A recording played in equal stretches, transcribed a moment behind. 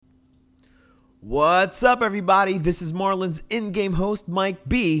What's up, everybody? This is Marlins in-game host Mike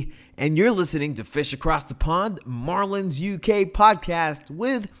B, and you're listening to Fish Across the Pond, Marlins UK podcast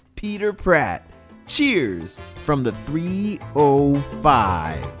with Peter Pratt. Cheers from the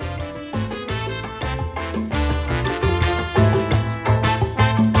 305.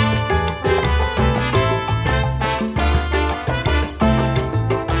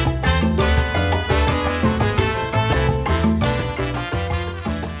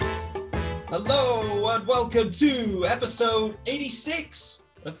 Hello and welcome to episode 86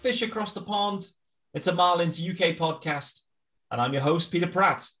 of Fish Across the Pond. It's a Marlins UK podcast, and I'm your host, Peter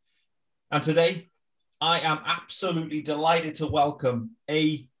Pratt. And today, I am absolutely delighted to welcome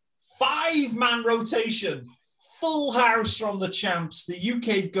a five-man rotation, full house from the champs. The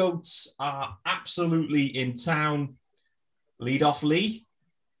UK GOATs are absolutely in town. Lead off, Lee.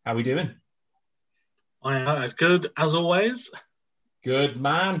 How are we doing? I am as good as always. Good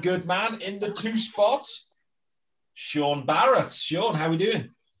man. In the two spot, Sean Barrett. Sean, how are we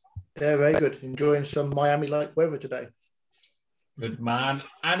doing? Yeah, very good. Enjoying some Miami-like weather today. Good man.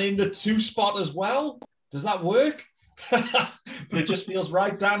 And in the two spot as well. Does that work? But it just feels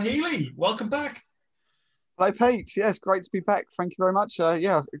right. Dan Healy, welcome back. Hello, Pete. Yes, great to be back. Thank you very much.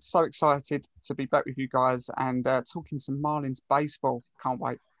 It's so excited to be back with you guys and talking some Marlins baseball. Can't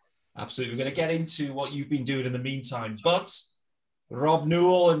wait. Absolutely. We're going to get into what you've been doing in the meantime. But Rob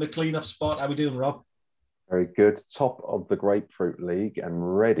Newell in the cleanup spot. How are we doing, Rob? Very good. Top of the Grapefruit League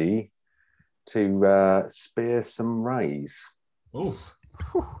and ready to spear some rays. Oh,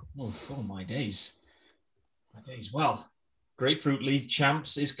 my days. Well, Grapefruit League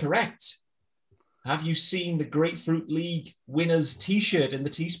champs is correct. Have you seen the Grapefruit League winners t-shirt in the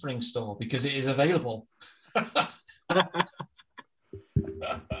Teespring store? Because it is available.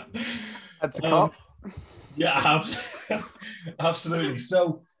 That's a cop. Yeah, absolutely.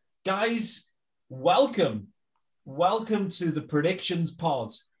 So, guys, welcome to the predictions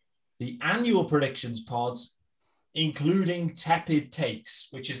pod, the annual predictions pod, including Tepid Takes,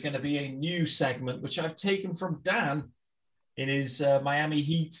 which is going to be a new segment, which I've taken from Dan in his Miami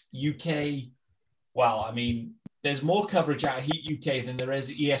Heat UK. Well, I mean, there's more coverage out of Heat UK than there is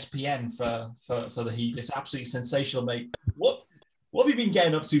ESPN for the Heat. It's absolutely sensational, mate. What have you been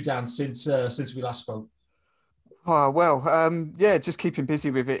getting up to, Dan, since we last spoke? Just keeping busy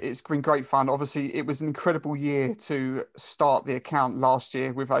with it. It's been great fun. Obviously, it was an incredible year to start the account last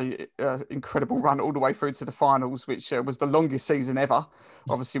year with a incredible run all the way through to the finals, which was the longest season ever,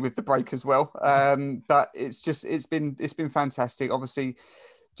 obviously with the break as well. But it's been fantastic. Obviously,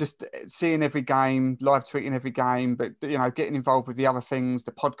 just seeing every game, live tweeting every game, but, getting involved with the other things.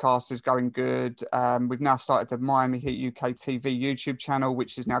 The podcast is going good. We've now started the Miami Heat UK TV YouTube channel,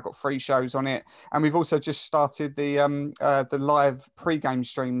 which has now got 3 shows on it. And we've also just started the live pre-game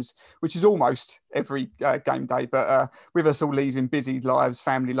streams, which is almost every game day. But with us all leading busy lives,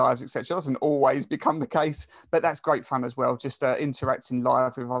 family lives, etc., doesn't always become the case. But that's great fun as well, just interacting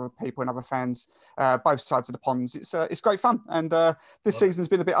live with other people and other fans, both sides of the ponds. It's great fun. And this season's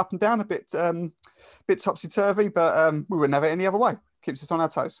been a bit up and down, a bit topsy-turvy, but we wouldn't have it any other way. Keeps us on our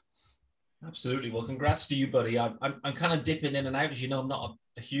toes. Absolutely. Well, congrats to you, buddy. I'm kind of dipping in and out. As you know, I'm not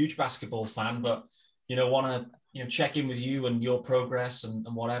a huge basketball fan, but, want to, check in with you and your progress and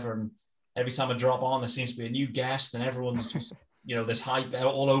whatever. And every time I drop on, there seems to be a new guest and everyone's just, there's hype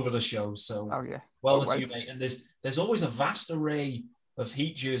all over the show. So, well, it's you, mate. And there's always a vast array of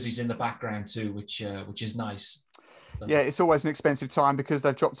Heat jerseys in the background too, which is nice. Yeah, it's always an expensive time because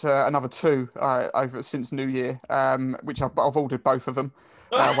they've dropped another 2 over since New Year, which I've ordered both of them,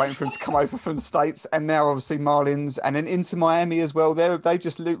 waiting for them to come over from the States. And now, obviously, Marlins and then into Miami as well. They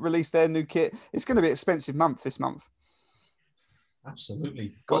just released their new kit. It's going to be an expensive month this month.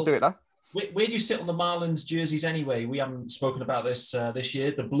 Absolutely. Got to do it, though. Where do you sit on the Marlins jerseys anyway? We haven't spoken about this this year.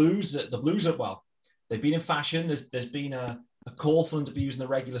 The Blues are, well, they've been in fashion. There's been a call for them to be using the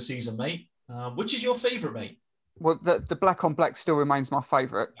regular season, mate. Which is your favourite, mate? Well, the black on black still remains my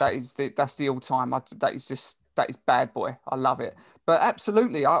favourite. That's the all time. That is bad boy. I love it. But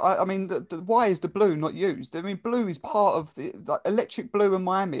absolutely, I mean, why is the blue not used? I mean, blue is part of the electric blue and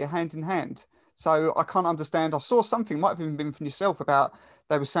Miami are hand in hand. So I can't understand. I saw something, might have even been from yourself, about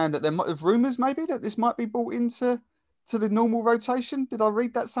they were saying that there might have rumours maybe that this might be brought into the normal rotation. Did I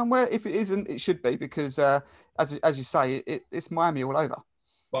read that somewhere? If it isn't, it should be, because as you say, it's Miami all over.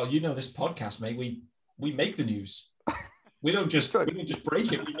 Well, this podcast, mate. We make the news. We don't just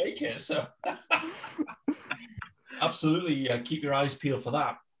break it. We make it. So absolutely, keep your eyes peeled for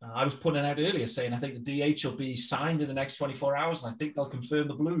that. I was putting it out earlier saying I think the DH will be signed in the next 24 hours, and I think they'll confirm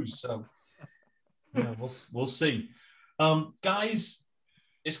the Blues. So we'll see. Guys,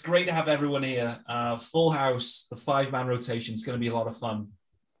 it's great to have everyone here. Full house, the 5-man rotation is going to be a lot of fun.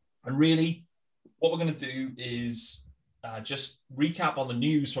 And really, what we're going to do is just recap on the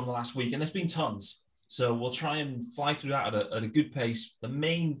news from the last week. And there's been tons. So we'll try and fly through that at a good pace. The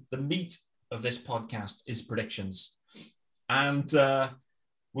meat of this podcast is predictions. And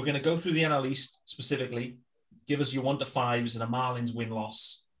we're going to go through the NL East specifically. Give us your 1 to 5s and a Marlins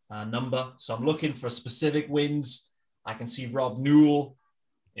win-loss number. So I'm looking for specific wins. I can see Rob Newell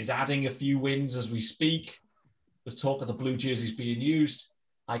is adding a few wins as we speak. The talk of the blue jerseys being used.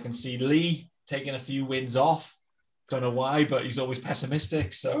 I can see Lee taking a few wins off. Don't know why, but he's always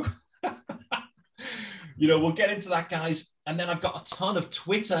pessimistic. So, we'll get into that, guys. And then I've got a ton of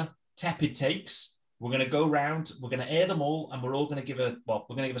Twitter tepid takes. We're going to go around. We're going to air them all, and we're all going to give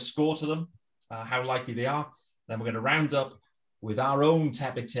a score to them, how likely they are. Then we're going to round up with our own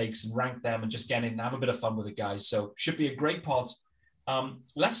tepid takes and rank them and just get in and have a bit of fun with it, guys. So should be a great pod.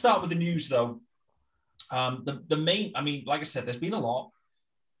 Let's start with the news, though. The main, like I said, there's been a lot.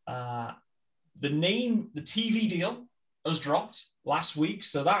 The TV deal has dropped last week.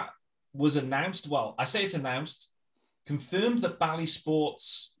 So that was announced. Well, I say it's announced, confirmed that Bally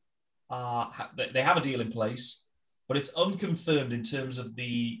Sports, they have a deal in place, but it's unconfirmed in terms of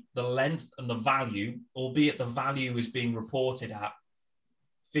the length and the value, albeit the value is being reported at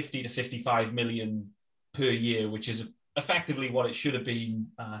 50 to 55 million per year, which is effectively what it should have been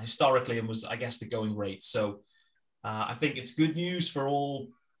historically and was, I guess, the going rate. So I think it's good news for all,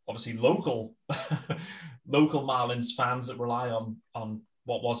 obviously, local Marlins fans that rely on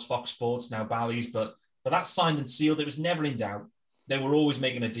what was Fox Sports, now Bally's, but that's signed and sealed. It was never in doubt. They were always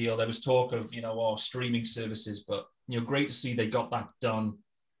making a deal. There was talk of, streaming services, but, great to see they got that done.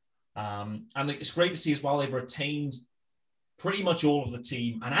 And it's great to see as well they've retained pretty much all of the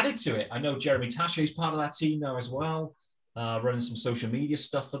team and added to it. I know Jeremy Taché is part of that team now as well, running some social media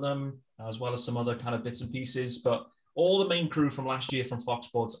stuff for them, as well as some other kind of bits and pieces. But all the main crew from last year from Fox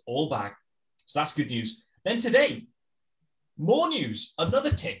Sports, all back. So that's good news. Then today, more news,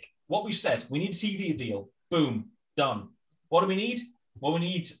 another tick. What we've said, we need a TV deal. Boom, done. What do we need? Well, we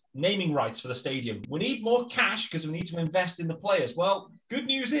need naming rights for the stadium. We need more cash because we need to invest in the players. Well, good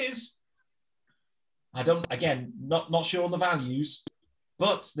news is, not sure on the values,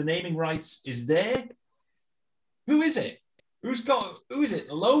 but the naming rights is there. Who is it? Who is it?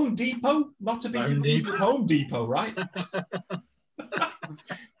 Lone Depot? Not to be confused with Home Depot, right?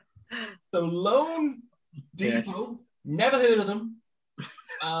 So Lone Depot, never heard of them.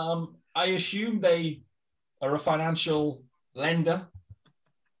 I assume they are a financial lender,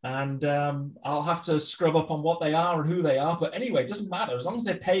 and I'll have to scrub up on what they are and who they are. But anyway, it doesn't matter. As long as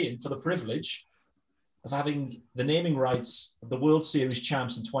they're paying for the privilege of having the naming rights of the World Series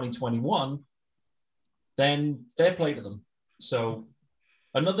champs in 2021, then fair play to them. So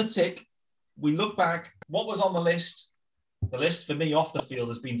another tick. We look back, what was on the list? The list for me off the field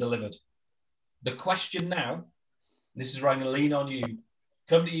has been delivered. The question now, this is where I'm going to lean on you.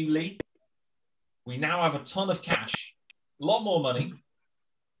 Come to you, Lee. We now have a ton of cash, a lot more money.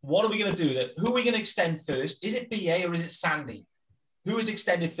 What are we going to do? Who are we going to extend first? Is it BA or is it Sandy? Who is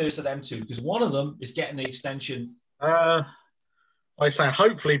extended first of them two? Because one of them is getting the extension. I say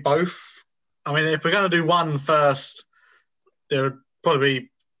hopefully both. I mean, if we're going to do one first, there would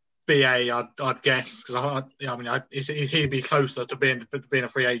probably be BA, I'd guess, because he'd be closer to being a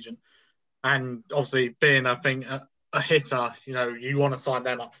free agent, and obviously being a hitter, you want to sign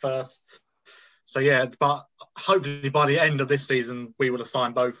them up first. So yeah, but hopefully by the end of this season, we would have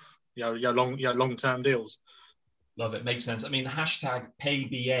signed both, long-term deals. Love it. Makes sense. I mean, the hashtag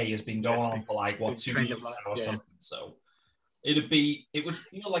PayBA has been going on for 2 years now or something. So it would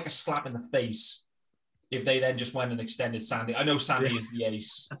feel like a slap in the face if they then just went and extended Sandy. I know Sandy is the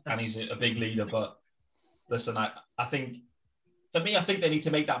ace and he's a big leader, but listen, I think they need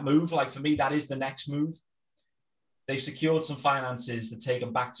to make that move. Like, for me, that is the next move. They've secured some finances to take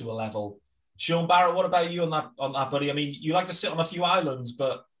them back to a level. Sean Barrett, what about you on that, buddy? I mean, you like to sit on a few islands,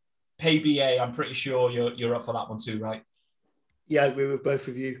 but PayBA, I'm pretty sure you're up for that one too, right? Yeah, I agree with both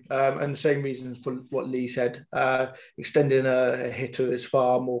of you. And the same reasons for what Lee said. Extending a hitter is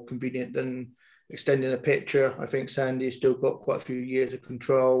far more convenient than extending a pitcher. I think Sandy's still got quite a few years of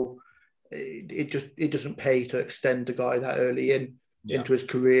control. It doesn't pay to extend a guy that early into his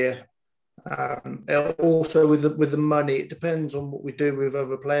career. Also, with the money, it depends on what we do with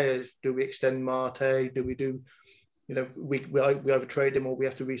other players. Do we extend Marte? Do we do, we either trade him or we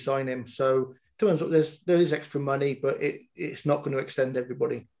have to re-sign him? So it turns out there is extra money, but it's not going to extend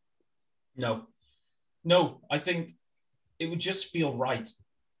everybody. No, I think it would just feel right,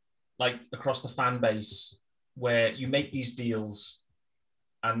 like across the fan base, where you make these deals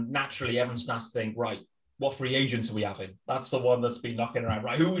And naturally, everyone starts to think, right, what free agents are we having? That's the one that's been knocking around.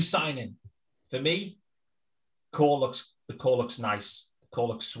 Right, who are we signing? For me, the core looks nice. The core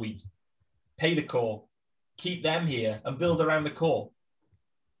looks sweet. Pay the core, keep them here, and build around the core.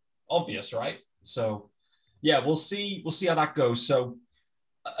 Obvious, right? So, yeah, we'll see how that goes. So,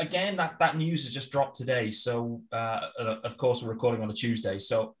 again, that news has just dropped today. So, of course, we're recording on a Tuesday.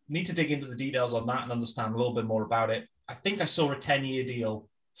 So, need to dig into the details on that and understand a little bit more about it. I think I saw a 10-year deal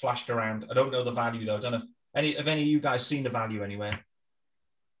flashed around. I don't know the value, though. I don't know if any of you guys seen the value anywhere.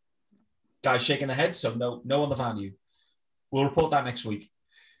 Guys shaking their heads, so no on the value. We'll report that next week.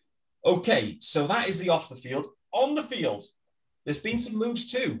 Okay, so that is the off the field. On the field, there's been some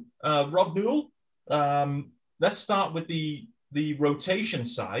moves too. Rob Newell, let's start with the rotation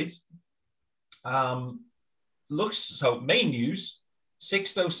side. Main news,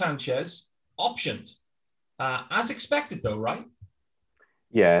 Sixto Sanchez optioned. As expected though, right?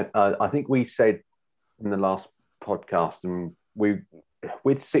 Yeah, I think we said in the last podcast, and with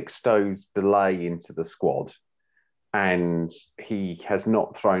Sixto's delay into the squad, and he has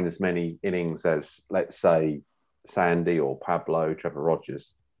not thrown as many innings as, let's say, Sandy or Pablo, Trevor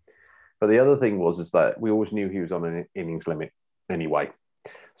Rogers. But the other thing is that we always knew he was on an innings limit anyway.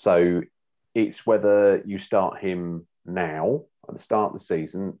 So it's whether you start him now at the start of the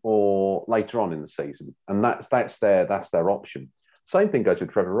season or later on in the season. And that's their option. Same thing goes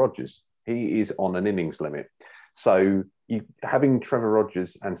with Trevor Rogers. He is on an innings limit. So having Trevor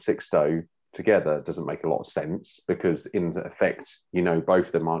Rogers and Sixto together doesn't make a lot of sense because in effect, both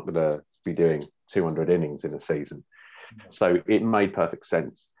of them aren't going to be doing 200 innings in a season. So it made perfect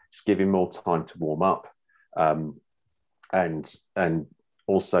sense. Just give him more time to warm up. And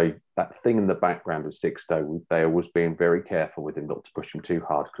also that thing in the background of Sixto, they always being very careful with him not to push him too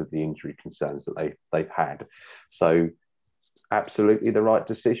hard because of the injury concerns that they've had. So absolutely the right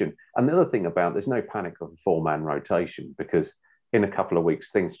decision. And the other thing there's no panic of a four-man rotation because in a couple of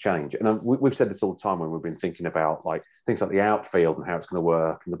weeks, things change. And we've said this all the time when we've been thinking about things like the outfield and how it's going to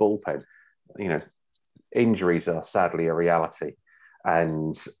work and the bullpen. Injuries are sadly a reality.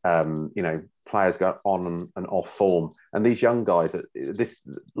 And, players go on and off form. And these young guys, this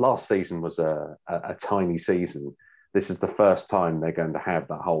last season was a tiny season. This is the first time they're going to have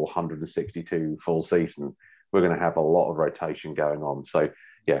that whole 162 full season. We're going to have a lot of rotation going on. So,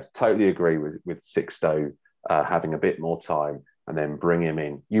 yeah, totally agree with Sixto having a bit more time and then bring him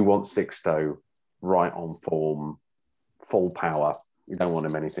in. You want Sixto right on form, full power. You don't want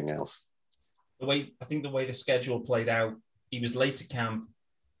him anything else. The way the schedule played out, he was late to camp.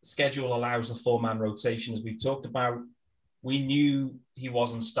 Schedule allows a four-man rotation, as we've talked about. We knew he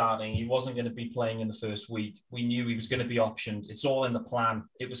wasn't starting. He wasn't going to be playing in the first week. We knew he was going to be optioned. It's all in the plan.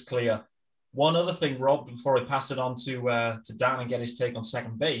 It was clear. One other thing, Rob, before I pass it on to Dan and get his take on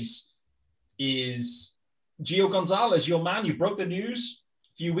second base, is Gio Gonzalez, your man. You broke the news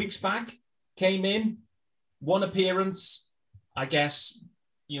a few weeks back, came in, one appearance, I guess,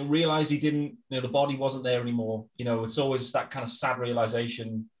 realized he didn't, the body wasn't there anymore. It's always that kind of sad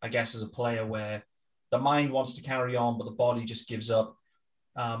realization, I guess, as a player where the mind wants to carry on, but the body just gives up.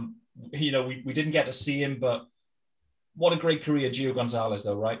 We didn't get to see him, but what a great career, Gio Gonzalez,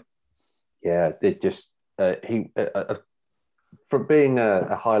 though, right? Yeah, it just, from being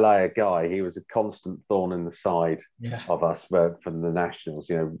a high-layer guy, he was a constant thorn in the side of us from the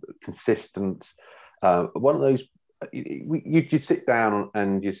Nationals, consistent. One of those, you sit down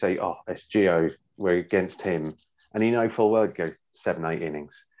and you say, oh, it's Gio, we're against him. And full well he'd go 7-8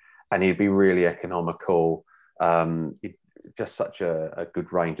 innings and he'd be really economical. Just such a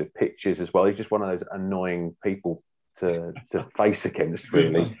good range of pitches as well. He's just one of those annoying people to face against,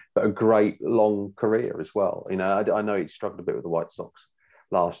 really, but a great long career as well. I know he struggled a bit with the White Sox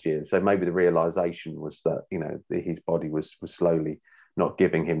last year, so maybe the realization was that his body was slowly not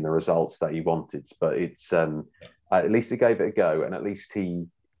giving him the results that he wanted. But it's at least he gave it a go, and at least he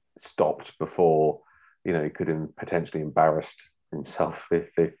stopped before he could have potentially embarrassed himself if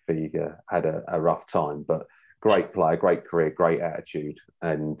he had a rough time. But great player, great career, great attitude,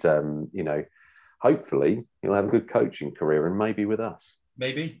 and hopefully he'll have a good coaching career and maybe with us.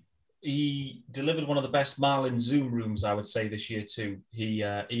 Maybe. He delivered one of the best Marlins Zoom rooms, I would say, this year too. He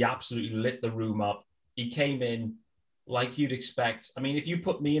absolutely lit the room up. He came in like you'd expect. I mean, if you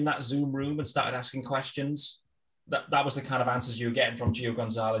put me in that Zoom room and started asking questions, that was the kind of answers you were getting from Gio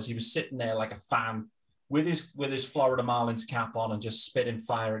Gonzalez. He was sitting there like a fan with his Florida Marlins cap on and just spitting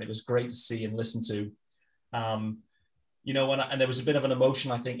fire, and it was great to see and listen to. And there was a bit of an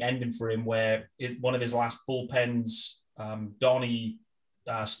emotion, I think, ending for him where one of his last bullpens, Donnie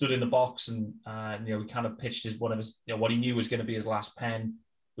stood in the box and he kind of pitched what he knew was going to be his last pen.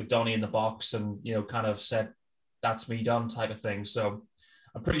 with Donny in the box and, you know, kind of said, that's me done type of thing. So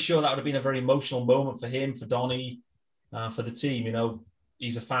I'm pretty sure that would have been a very emotional moment for him, for Donny, for the team. You know,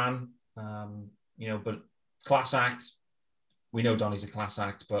 he's a fan, you know, but class act. We know Donny's a class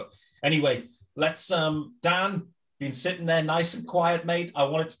act. But anyway, let's, Dan, been sitting there nice and quiet, mate. I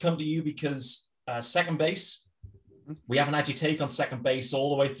wanted to come to you because second base, we haven't had your take on second base all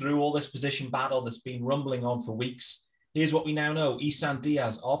the way through all this position battle that's been rumbling on for weeks. Here's what we now know. Isan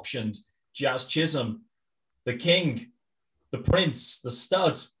Diaz optioned, Jazz Chisholm, the king, the prince, the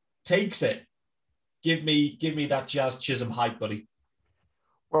stud, takes it. Give me that Jazz Chisholm hype, buddy.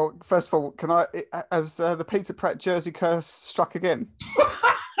 Well, first of all, has the Peter Pratt jersey curse struck again?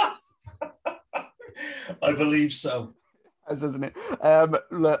 I believe so. As doesn't it?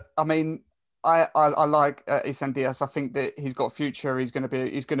 Look, I mean, I like Isan Diaz. I think that he's got a future. He's going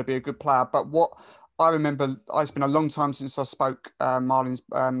to be a good player. But what I remember, it's been a long time since I spoke Marlins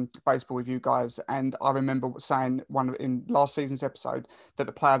baseball with you guys, and I remember saying in last season's episode that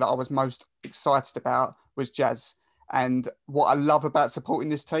the player that I was most excited about was Jazz. And what I love about supporting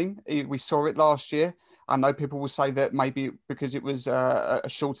this team, we saw it last year. I know people will say that maybe because it was a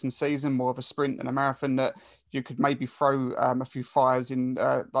shortened season, more of a sprint than a marathon, that you could maybe throw a few fires in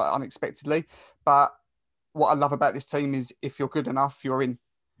like unexpectedly. But what I love about this team is if you're good enough, you're in.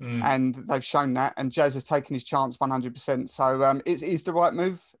 And they've shown that. And Jazz has taken his chance 100%. So it's the right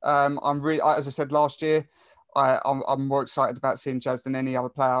move. I'm really, as I said last year, I'm more excited about seeing Jazz than any other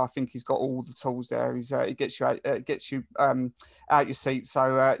player. I think he's got all the tools there. He gets you out your seat.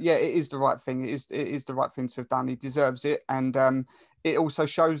 So yeah, it is the right thing. It is the right thing to have done. He deserves it, and it also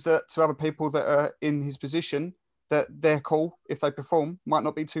shows that to other people that are in his position that their call, if they perform, might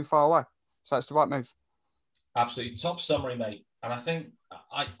not be too far away. So it's the right move. Absolutely top summary, mate. And I think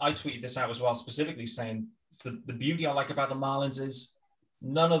I tweeted this out as well, specifically saying the beauty I like about the Marlins is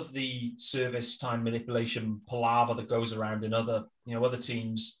none of the service time manipulation palaver that goes around in other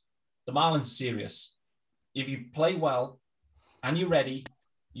teams. The Marlins are serious. If you play well and you're ready,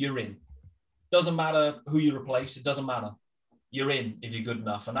 you're in. Doesn't matter who you replace. It doesn't matter. You're in if you're good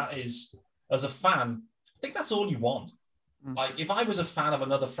enough. And that is, as a fan, I think that's all you want. Like if I was a fan of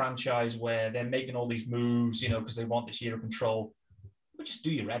another franchise where they're making all these moves, because they want this year of control, it would just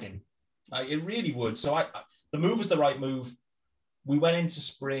do your head in. Like it really would. So the move was the right move. We went into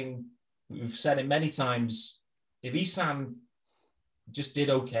spring. We've said it many times. If Isan just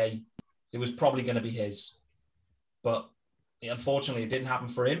did okay, it was probably going to be his. But unfortunately, it didn't happen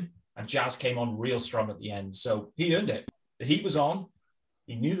for him. And Jazz came on real strong at the end. So he earned it. The heat was on.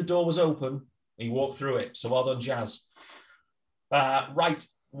 He knew the door was open. He walked through it. So well done, Jazz. Right.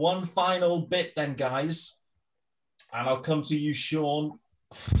 One final bit then, guys. And I'll come to you, Sean.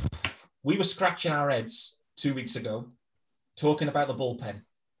 We were scratching our heads 2 weeks ago talking about the bullpen.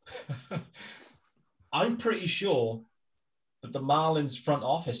 I'm pretty sure that the Marlins front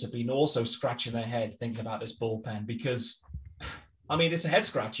office have been also scratching their head thinking about this bullpen because, I mean, it's a head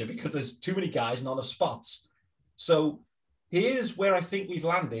scratcher because there's too many guys, not enough spots. So here's where I think we've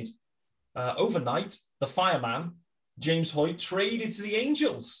landed. Overnight, the fireman, James Hoyt, traded to the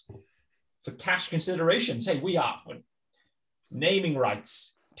Angels for cash considerations. Hey, we are naming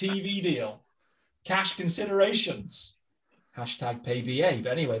rights, TV deal, cash considerations. #PayBA.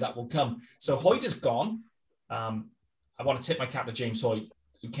 But anyway, that will come. So Hoyt is gone. I want to tip my cap to James Hoyt,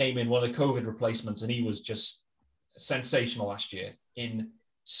 who came in one of the COVID replacements, and he was just sensational last year in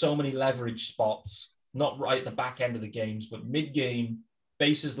so many leverage spots, not right at the back end of the games, but mid-game,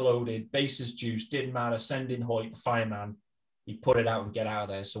 bases loaded, bases juiced, didn't matter. Send in Hoyt, the fireman. He put it out and get out of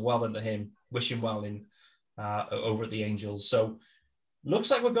there. So well done to him. Wish him well in over at the Angels. So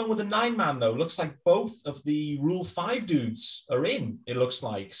looks like we're going with a 9-man, though. Looks like both of the Rule 5 dudes are in, it looks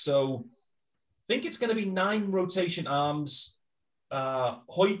like. So I think it's going to be 9 rotation arms.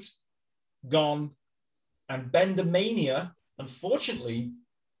 Hoyt gone. And Bendamania, unfortunately,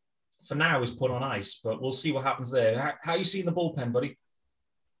 for now, is put on ice. But we'll see what happens there. How you seeing the bullpen, buddy?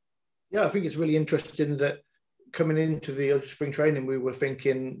 Yeah, I think it's really interesting that coming into the spring training, we were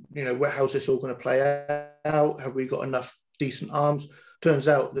thinking, how's this all going to play out? Have we got enough decent arms? Turns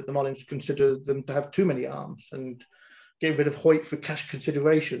out that the Marlins consider them to have too many arms and get rid of Hoyt for cash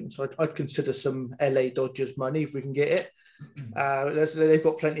considerations. I'd consider some LA Dodgers money if we can get it. They've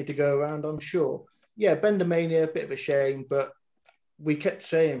got plenty to go around, I'm sure. Yeah, Bendamania, a bit of a shame, but we kept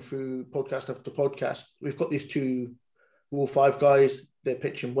saying through podcast after podcast, we've got these 2 Rule 5 guys. They're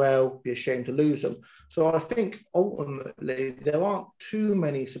pitching well. Be a shame to lose them. So I think ultimately there aren't too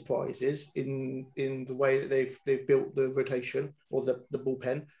many surprises in the way that they've built the rotation or the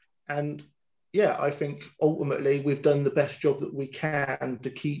bullpen. And yeah, I think ultimately we've done the best job that we can to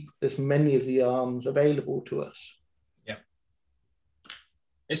keep as many of the arms available to us. Yeah.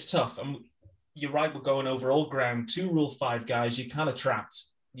 It's tough. You're right, we're going over old ground. 2 Rule 5 guys, you're kind of trapped.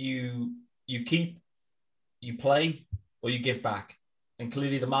 You keep, you play, or you give back. And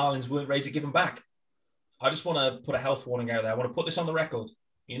clearly the Marlins weren't ready to give them back. I just want to put a health warning out there. I want to put this on the record.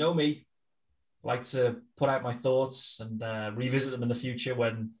 You know me, I like to put out my thoughts and revisit them in the future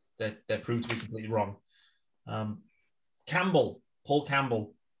when they're proved to be completely wrong. Paul Campbell,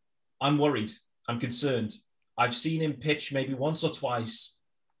 I'm worried. I'm concerned. I've seen him pitch maybe once or twice.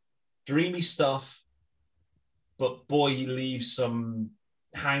 Dreamy stuff, but boy, he leaves some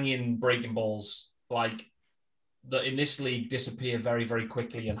hanging breaking balls like that in this league disappear very, very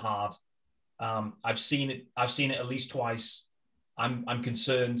quickly and hard. I've seen it at least twice. I'm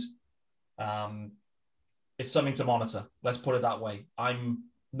concerned. It's something to monitor. Let's put it that way. I'm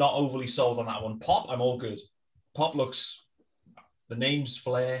not overly sold on that one. Pop, I'm all good. Pop looks, the name's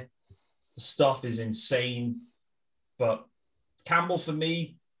flair. The stuff is insane. But Campbell, for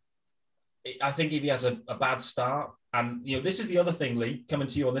me, I think if he has a bad start, and this is the other thing, Lee, coming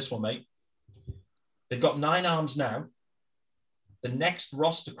to you on this one, mate. They've got 9 arms now. The next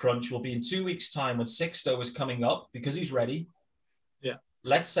roster crunch will be in 2 weeks' time when Sixto is coming up because he's ready. Yeah.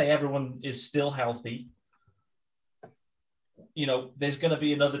 Let's say everyone is still healthy. There's going to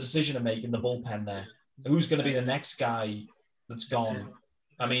be another decision to make in the bullpen there. Who's going to be the next guy that's gone?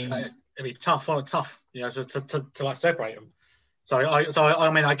 I mean, it'd be tough, to like separate them. So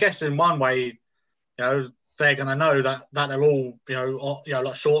I guess in one way, they're going to know that they're all,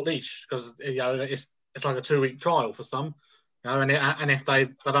 like short leash because it's like a 2-week trial for some, and if they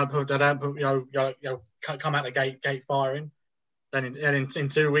don't put come out the gate firing, then in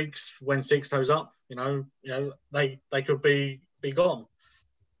 2 weeks when Sixto's up, they could be gone.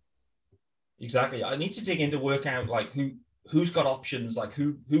 Exactly. I need to dig in to work out like who's got options, like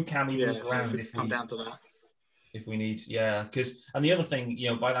who can we move around if we come down to that. If we need, and the other thing,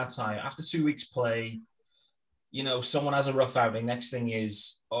 by that time, after 2 weeks play, someone has a rough outing. Next thing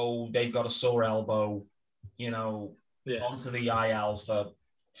is, they've got a sore elbow, onto the IL for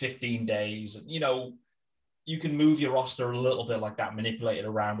 15 days. You can move your roster a little bit like that, manipulate it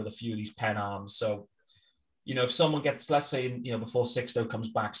around with a few of these pen arms. So, if someone gets, let's say, before Sixto comes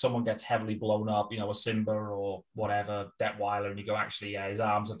back, someone gets heavily blown up, a Simba or whatever, Detweiler, and you go, actually, his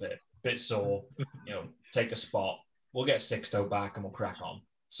arm's a bit sore, take a spot. We'll get Sixto back and we'll crack on.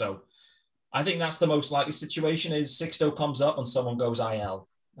 So I think that's the most likely situation is Sixto comes up and someone goes IL.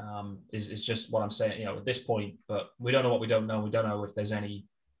 Is just what I'm saying, at this point. But we don't know what we don't know. We don't know if there's any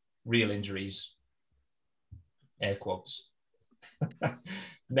real injuries. Air quotes.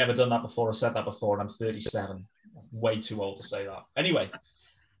 Never done that before or said that before, and I'm 37. Way too old to say that. Anyway,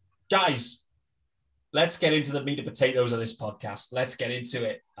 guys, let's get into the meat and potatoes of this podcast. Let's get into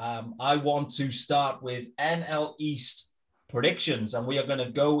it. I want to start with NL East predictions, and we are going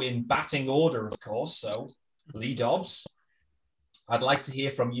to go in batting order, of course. So, Lee Dobbs, I'd like to hear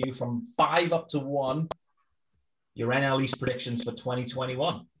from you from 5 up to 1, your NL East predictions for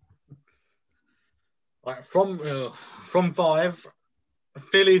 2021. Right, from 5,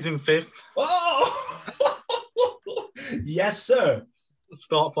 Phillies in 5th. Oh, yes, sir.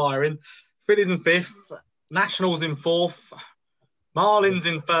 Start firing. Phillies in 5th, Nationals in 4th, Marlins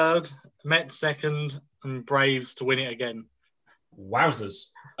in 3rd, Mets 2nd, and Braves to win it again. Wowzers.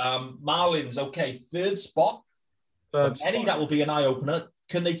 Marlins, okay, 3rd spot. For many, that will be an eye-opener.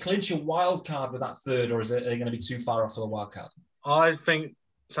 Can they clinch a wild card with that 3rd, or are they going to be too far off for the wild card? I think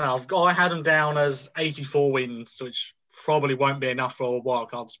so. I had them down as 84 wins, which probably won't be enough for a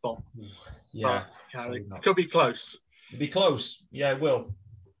wild card spot. Yeah. But, it could be close. It'll be close. Yeah, it will.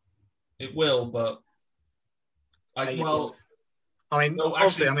 It will, but obviously,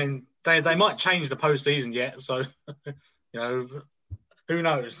 they might change the postseason yet, so who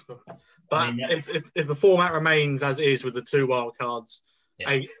knows? But if the format remains as it is with the 2 wild cards,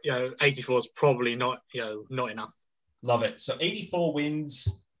 84 is probably not enough. Love it. So 84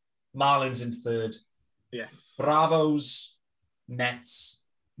 wins, Marlins in 3rd. Yes. Bravos, Mets,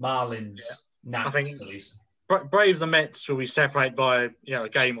 Marlins, Nats, I think Phillies. Braves and Mets will be separated by a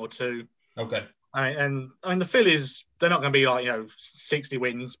game or 2. Okay. The Phillies, they're not going to be like 60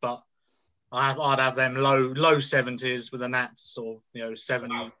 wins, but I'd have them low 70s with the Nats, sort of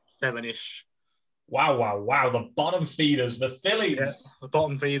 77-ish. Wow! The bottom feeders, the Phillies. Yeah, the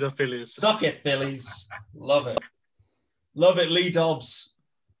bottom feeder Phillies. Suck it, Phillies. Love it, Lee Dobbs.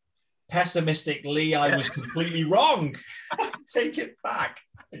 Pessimistic Lee, I was completely wrong. I take it back.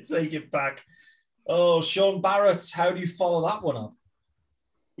 Oh, Sean Barrett, how do you follow that one up?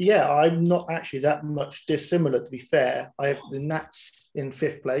 Yeah, I'm not actually that much dissimilar, to be fair. I have the Nats in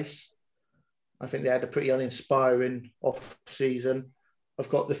fifth place. I think they had a pretty uninspiring off season. I've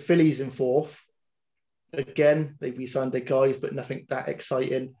got the Phillies in fourth. Again, they've re-signed their guys, but nothing that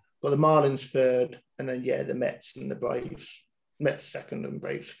exciting. Got the Marlins third, and then the Mets and the Braves. Mets second and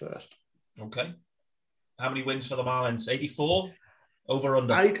Braves first. Okay. How many wins for the Marlins? 84? Over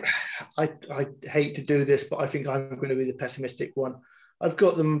under? I hate to do this, but I think I'm going to be the pessimistic one. I've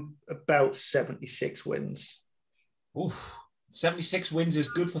got them about 76 wins. Oof. 76 wins is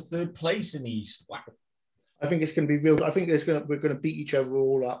good for third place in the East. Wow. I think it's going to be real. I think we're going to beat each other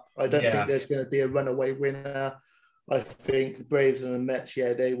all up. I don't think there's going to be a runaway winner. I think the Braves and the Mets,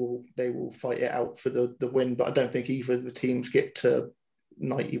 they will fight it out for the win, but I don't think either of the teams get to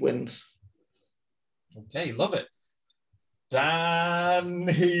 90 wins. Okay, love it. Dan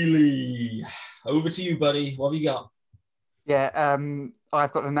Healy, over to you, buddy. What have you got? Yeah,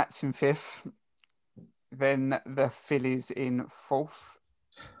 I've got the Nats in fifth, then the Phillies in fourth.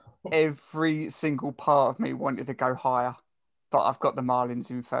 Every single part of me wanted to go higher, but I've got the Marlins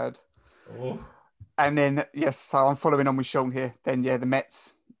in third. Oh. And then, yes, so I'm following on with Sean here. Then, the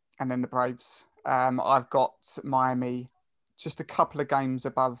Mets and then the Braves. I've got Miami just a couple of games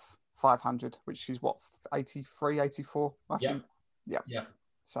above 500, which is what, 83, 84, I think. Yeah.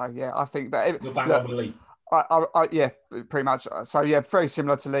 So, I think that... You're bang on with Lee. Pretty much. So very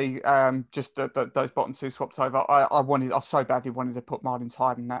similar to Lee. Just those bottom two swapped over. I so badly wanted to put Marlins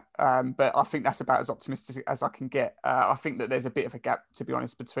higher than that. But I think that's about as optimistic as I can get. I think that there's a bit of a gap, to be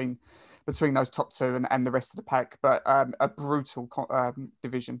honest, between those top two and the rest of the pack. But a brutal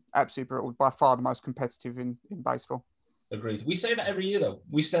division, absolutely brutal. By far the most competitive in baseball. Agreed. We say that every year, though.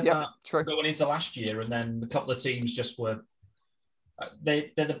 We said that true. Going into last year, and then a couple of teams just were. They're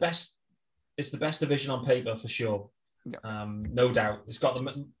the best. It's the best division on paper for sure. Yeah. No doubt. It's got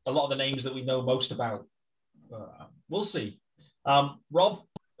a lot of the names that we know most about. We'll see. Rob,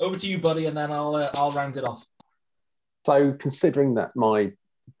 over to you, buddy, and then I'll round it off. So, considering that my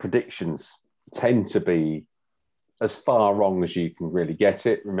predictions tend to be as far wrong as you can really get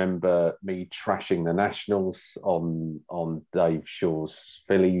it, remember me trashing the Nationals on Dave Shaw's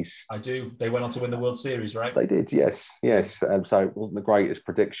Phillies? I do. They went on to win the World Series, right? They did, yes. So it wasn't the greatest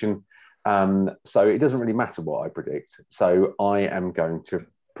prediction. So it doesn't really matter what I predict. So I am going to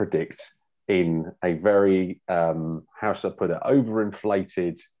predict in a very, how should I put it,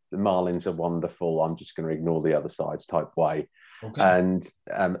 overinflated, the Marlins are wonderful, I'm just going to ignore the other sides type way. Okay. And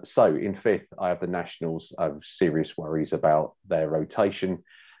so in fifth, I have the Nationals. I have serious worries about their rotation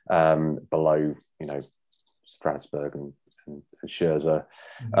below, Strasburg and Scherzer.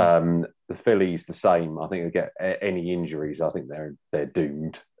 Mm-hmm. The Phillies, the same. I think they get any injuries, I think they're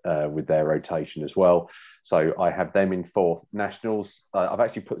doomed. With their rotation as well. So I have them in fourth. Nationals, I've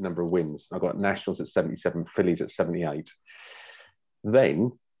actually put the number of wins. I've got Nationals at 77, Phillies at 78.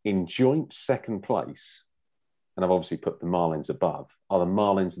 Then in joint second place, and I've obviously put the Marlins above, are the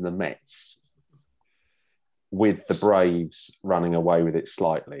Marlins and the Mets, with the Braves running away with it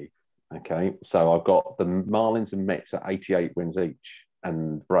slightly. Okay, so I've got the Marlins and Mets at 88 wins each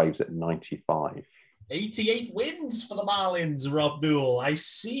and Braves at 95. 88 wins for the Marlins, Rob Newell. I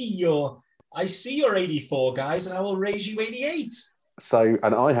see your 84, guys, and I will raise you 88. So,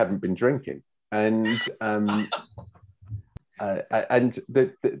 and I haven't been drinking, and and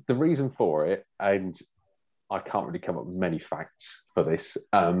the reason for it, and I can't really come up with many facts for this,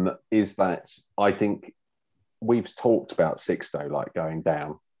 is that I think we've talked about Sixto like going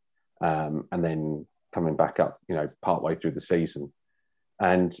down, and then coming back up, partway through the season,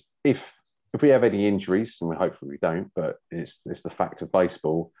 and if we have any injuries, and hopefully we don't, but it's the fact of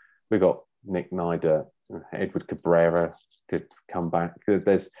baseball, we've got Nick Nider, Edward Cabrera could come back.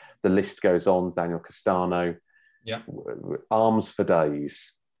 The list goes on, Daniel Castano. Yeah. Arms for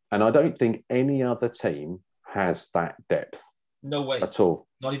days. And I don't think any other team has that depth. No way. At all.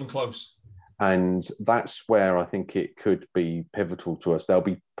 Not even close. And that's where I think it could be pivotal to us. There'll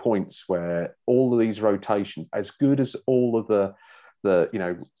be points where all of these rotations, as good as all of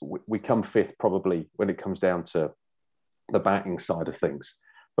we come fifth probably when it comes down to the batting side of things,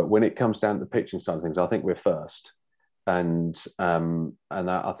 but when it comes down to the pitching side of things, I think we're first, and that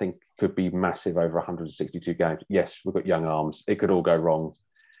I think could be massive over 162 games. Yes, we've got young arms; it could all go wrong,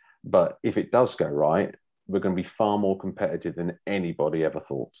 but if it does go right, we're going to be far more competitive than anybody ever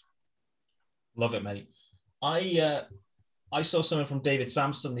thought. Love it, mate. I saw something from David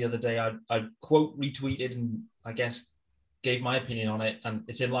Sampson the other day. I quote retweeted and I guess gave my opinion on it, and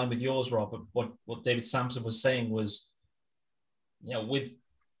it's in line with yours, Rob. But what David Sampson was saying was,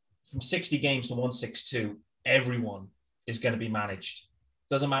 from 60 games to 162, everyone is going to be managed.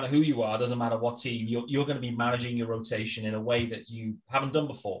 Doesn't matter who you are, doesn't matter what team, you're going to be managing your rotation in a way that you haven't done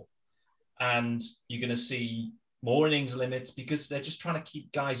before. And you're going to see more innings limits because they're just trying to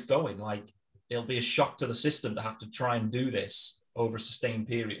keep guys going. Like, it'll be a shock to the system to have to try and do this over a sustained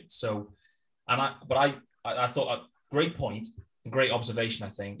period. So, I thought a great point, a great observation, I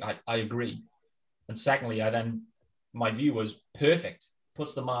think. I agree. And secondly, my view was perfect.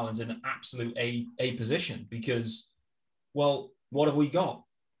 Puts the Marlins in an absolute A position because, well, what have we got?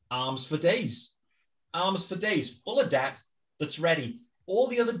 Arms for days. Arms for days, full of depth, that's ready. All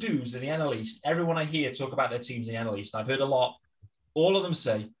the other dudes in the NL East, everyone I hear talk about their teams in the NL East, I've heard a lot, all of them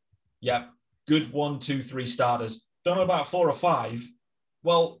say, yeah, good 1, 2, 3 starters. Don't know about 4 or 5.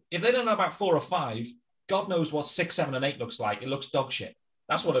 Well, if they don't know about 4 or 5, God knows what 6, 7, and 8 looks like. It looks dog shit.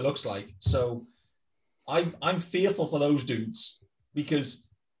 That's what it looks like. So I'm fearful for those dudes because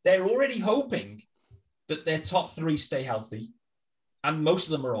they're already hoping that their top 3 stay healthy, and most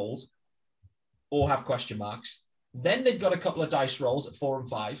of them are old or have question marks. Then they've got a couple of dice rolls at 4 and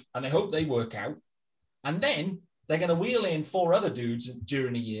 5, and they hope they work out. And then they're going to wheel in 4 other dudes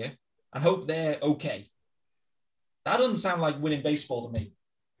during a year and hope they're okay. That doesn't sound like winning baseball to me.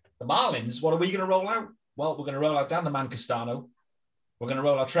 The Marlins, what are we going to roll out? Well, we're going to roll out Dan the Man Castano. We're going to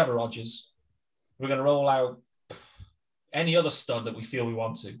roll out Trevor Rogers. We're going to roll out any other stud that we feel we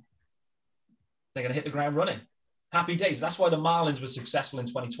want to. They're going to hit the ground running. Happy days. That's why the Marlins were successful in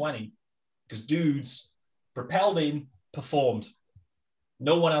 2020, because dudes propelled in, performed.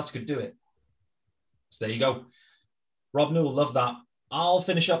 No one else could do it. So there you go. Rob Newell, love that. I'll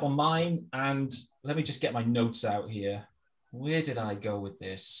finish up on mine, and let me just get my notes out here. Where did I go with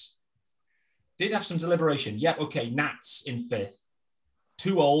this? Did have some deliberation. Yep, okay, Nats in 5th.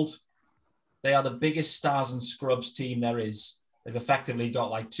 Too old. They are the biggest stars and scrubs team there is. They've effectively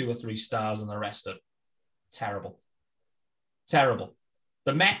got like 2 or 3 stars, and the rest are terrible. Terrible.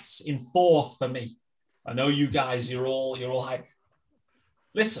 The Mets in 4th for me. I know you guys, you're all high.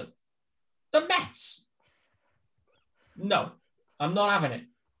 Listen, the Mets. No, I'm not having it.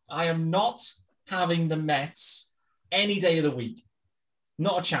 I am not having the Mets any day of the week.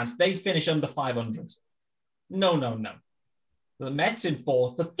 Not a chance. They finish under 500. No. The Mets in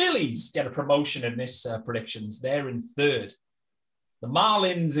 4th. The Phillies get a promotion in this predictions. They're in 3rd. The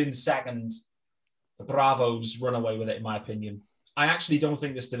Marlins in 2nd. The Bravos run away with it, in my opinion. I actually don't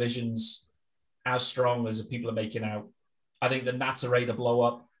think this division's as strong as people are making out. I think the Nats are ready to blow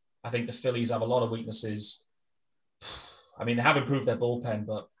up. I think the Phillies have a lot of weaknesses. I mean, they have improved their bullpen,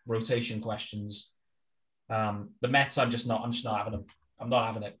 but rotation questions. The Mets, I'm just not having them. I'm not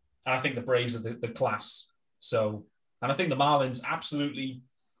having it. And I think the Braves are the class. So, and I think the Marlins absolutely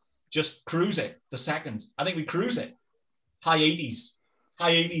just cruise it to 2nd. I think we cruise it. High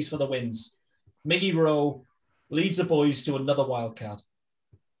 80s for the wins. Mickey Rowe leads the boys to another wild card.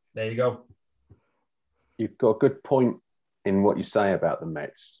 There you go. You've got a good point in what you say about the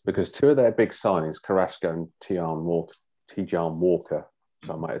Mets, because 2 of their big signings, Carrasco and Tijan Walker,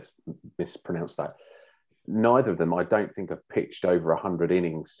 so I might have mispronounced that, neither of them, I don't think, have pitched over 100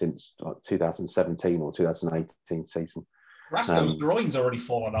 innings since 2017 or 2018 season. Carrasco's groin's already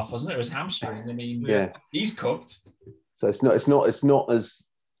fallen off, hasn't it? His hamstring. I mean, yeah, he's cooked. So it's not as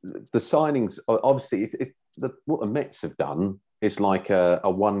the signings. Obviously, what the Mets have done is like a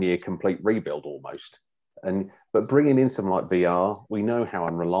 1-year complete rebuild almost. But bringing in someone like VR, we know how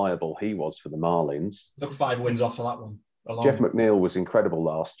unreliable he was for the Marlins. Took 5 wins off for that one. Jeff McNeil was incredible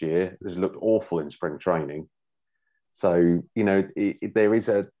last year. Has looked awful in spring training. So, you know,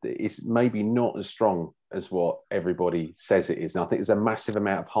 it's maybe not as strong as what everybody says it is. And I think there's a massive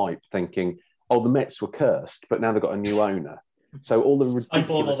amount of hype thinking, oh, the Mets were cursed, but now they've got a new owner. So all the ridiculous I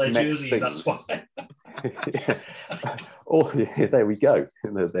bought all their Mets jerseys, things, that's why. There we go.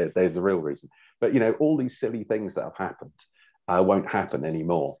 There's the real reason. But, you know, all these silly things that have happened won't happen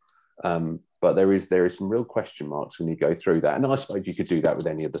anymore. But there is some real question marks when you go through that. And I suppose you could do that with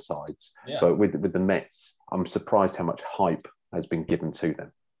any of the sides. Yeah. But with the Mets, I'm surprised how much hype has been given to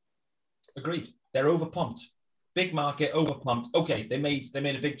them. Agreed. They're overpumped. Big market, overpumped. Okay, they made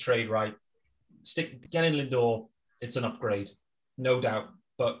a big trade, right? Get in Lindor, it's an upgrade, no doubt.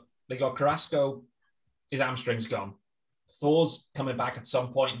 But they got Carrasco, his hamstring's gone. Thor's coming back at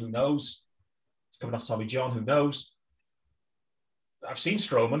some point, who knows? It's coming off Tommy John, who knows? I've seen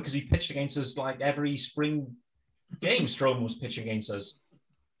Stroman because he pitched against us like every spring game. Stroman was pitching against us.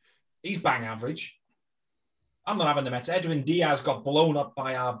 He's bang average. I'm not having the Mets. Edwin Diaz got blown up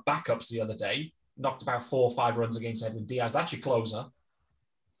by our backups the other day. Knocked about 4 or 5 runs against Edwin Diaz. That's your closer.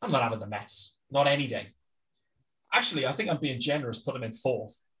 I'm not having the Mets. Not any day. Actually, I think I'm being generous. Put them in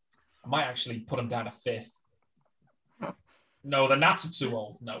 4th. I might actually put them down to 5th. No, the Nats are too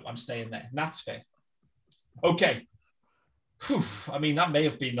old. No, I'm staying there. Nats 5th. Okay. Whew. I mean, that may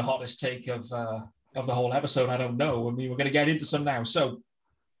have been the hottest take of the whole episode. I don't know. I mean, we're going to get into some now. So,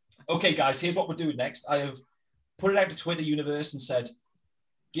 okay, guys, here's what we're doing next. I have put it out to Twitter universe and said,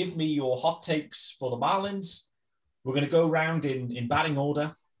 give me your hot takes for the Marlins. We're going to go around in batting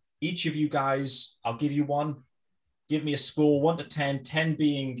order. Each of you guys, I'll give you one. Give me a score, 1 to 10. 10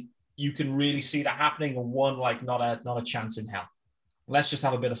 being you can really see that happening, and 1 like not a chance in hell. Let's just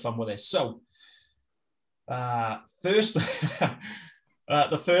have a bit of fun with this. So, first,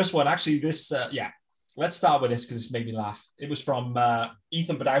 the first one, actually, this, let's start with this because it's made me laugh. It was from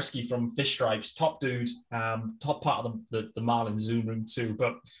Ethan Badowski from Fish Stripes, top dude, top part of the Marlins Zoom room too.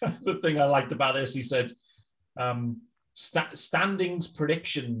 But the thing I liked about this, he said, standings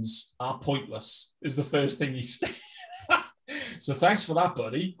predictions are pointless is the first thing he said. So thanks for that,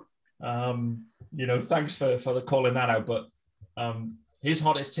 buddy. Thanks for calling that out. But his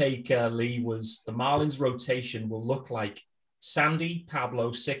hottest take, Lee, was the Marlins rotation will look like Sandy,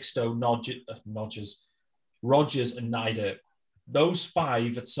 Pablo, Sixto, Rogers, and Neidert. Those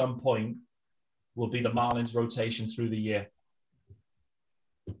 5 at some point will be the Marlins rotation through the year.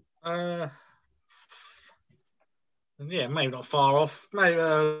 Yeah, maybe not far off. Maybe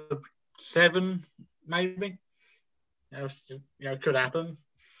 7, maybe. Could happen.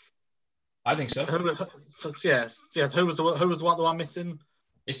 I think so. Who was the one missing?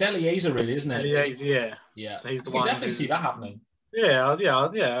 It's Eliezer, really, isn't it? Eliezer, yeah. So he's the you one. Can definitely see that happening. Yeah. I'd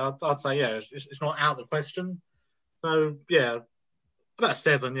say it's not out of the question. So yeah, about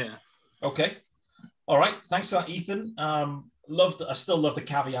 7. Yeah. Okay. All right. Thanks for that, Ethan. I still love the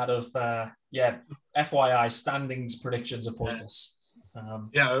caveat of FYI standings predictions are pointless.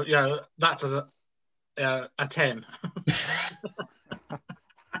 That's a 10.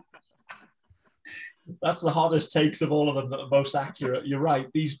 That's the hottest takes of all of them that are most accurate. You're right.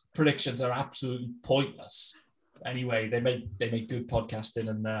 These predictions are absolutely pointless. Anyway, they make good podcasting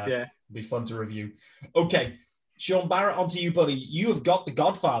and it'll be fun to review. Okay, Sean Barrett, onto you, buddy. You have got The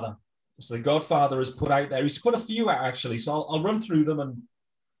Godfather. So The Godfather has put out there. He's put a few out, actually. So I'll run through them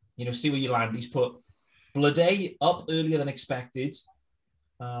and see where you land. He's put Blade up earlier than expected,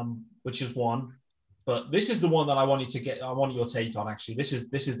 which is 1. But this is the one that I want you to get. I want your take on, actually. This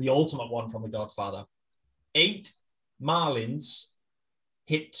is the ultimate one from The Godfather. 8 Marlins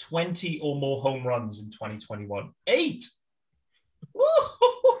hit 20 or more home runs in 2021. 8!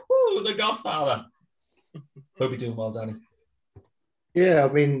 Woo-hoo-hoo-hoo, The Godfather. Hope you're doing well, Danny. Yeah,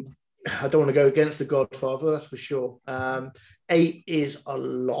 I mean, I don't want to go against The Godfather, that's for sure. 8 is a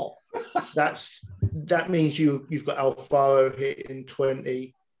lot. That means you've got Alfaro hitting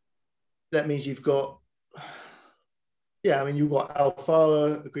 20. That means you've got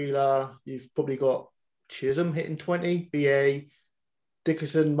Alfaro, Aguilar, you've probably got Chisholm hitting 20, BA,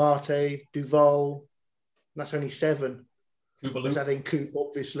 Dickerson, Marte, Duvall. That's only 7. That's adding Coop,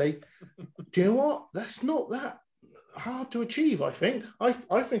 obviously. Do you know what? That's not that hard to achieve, I think. I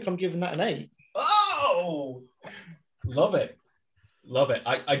think I'm giving that an 8. Oh! Love it.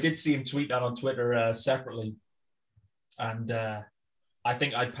 I did see him tweet that on Twitter separately. And I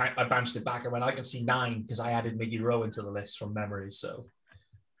think I bounced it back and went, I can see 9 because I added Miggy Rowe into the list from memory. So,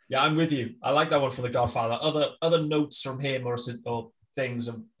 yeah, I'm with you. I like that one from The Godfather. Other notes from him or things,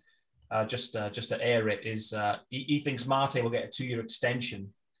 just to air it, is he thinks Marte will get a 2-year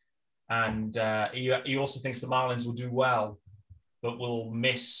extension. And he also thinks the Marlins will do well, but will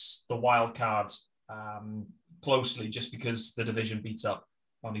miss the wild card closely just because the division beats up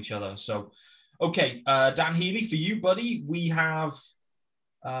on each other. So, okay, Dan Healy, for you, buddy, we have...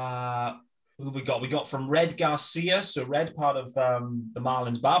 who have we got? We got from Red Garcia. So Red, part of the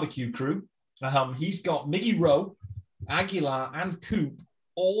Marlins barbecue crew. He's got Miggy Rowe, Aguilar, and Coop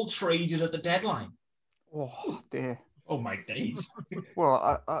all traded at the deadline. Oh, dear. Oh, my days.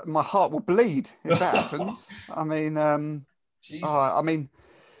 Well, my heart will bleed if that happens. I mean,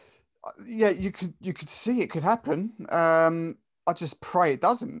 you could see it could happen. I just pray it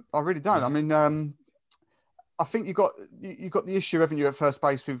doesn't. I really don't. I mean, I think you got the issue, haven't you, at first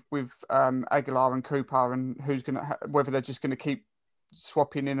base with Aguilar and Cooper, and who's going to whether they're just going to keep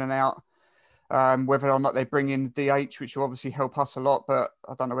swapping in and out, whether or not they bring in DH, which will obviously help us a lot, but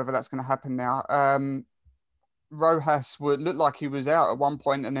I don't know whether that's going to happen now. Rojas would look like he was out at one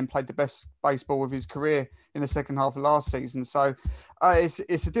point and then played the best baseball of his career in the second half of last season. So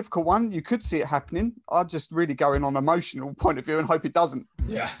it's a difficult one. You could see it happening. I'd just really go in on an emotional point of view and hope it doesn't.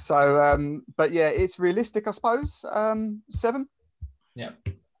 Yeah. So, but yeah, it's realistic, I suppose. 7. Yeah.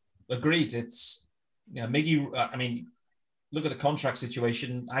 Agreed. It's, Miggy, I mean, look at the contract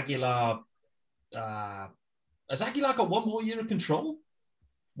situation. Aguilar has Aguilar got 1 more year of control?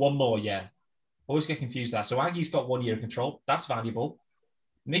 1 more, yeah. Always get confused there. So Aggie's got 1 year of control. That's valuable.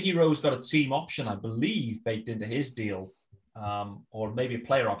 Mickey Rowe's got a team option, I believe, baked into his deal, or maybe a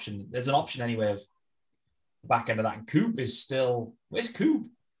player option. There's an option anyway of the back end of that. And Coop is still... Where's Coop?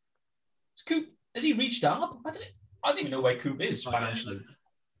 Is Coop... Has he reached up? I don't even know where Coop is financially.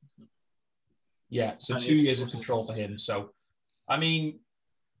 Yeah, so 2 years of control for him. So, I mean,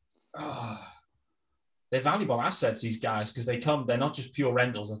 they're valuable assets, these guys, because they're not just pure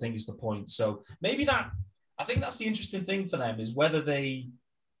rentals, I think is the point. So maybe I think that's the interesting thing for them is whether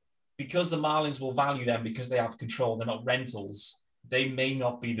because the Marlins will value them because they have control, they're not rentals, they may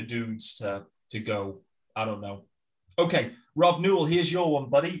not be the dudes to go. I don't know. Okay, Rob Newell, here's your one,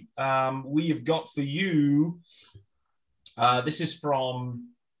 buddy. We have got for you, this is from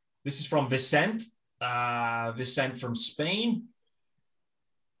Vicente. Vicente from Spain.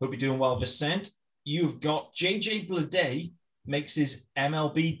 Hope you're doing well, Vicente. You've got JJ Bleday makes his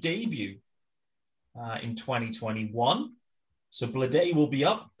MLB debut in 2021. So Bleday will be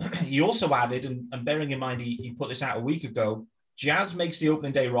up. He also added, and bearing in mind he put this out a week ago, Jazz makes the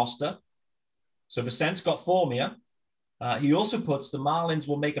opening day roster. So Vicente's got form here. He also puts the Marlins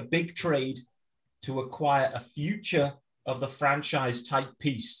will make a big trade to acquire a future of the franchise type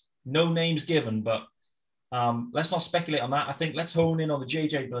piece. No names given, but let's not speculate on that. I think let's hone in on the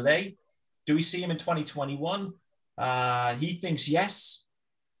JJ Bleday. Do we see him in 2021? He thinks yes.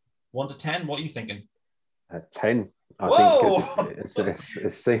 1 to 10. What are you thinking? 10. I Whoa! think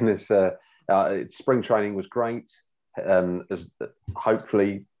it's seen as spring training was great.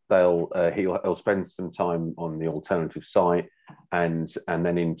 Hopefully he'll spend some time on the alternative site and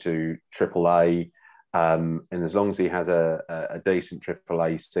then into AAA. And as long as he has a decent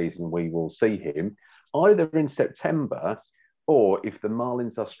AAA season, we will see him either in September, or if the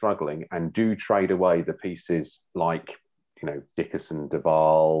Marlins are struggling and do trade away the pieces like, Dickerson,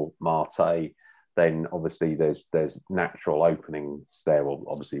 Duvall, Marte, then obviously there's natural openings there. Well,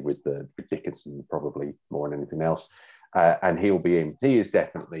 obviously with Dickerson probably more than anything else, and he'll be in. He is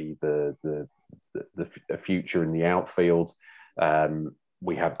definitely the future in the outfield.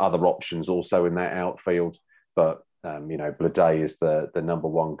 We have other options also in that outfield, but Bleday is the number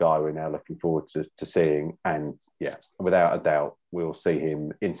one guy we're now looking forward to seeing. And yeah, without a doubt, we'll see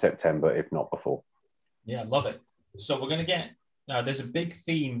him in September, if not before. Yeah, love it. So we're going to get, there's a big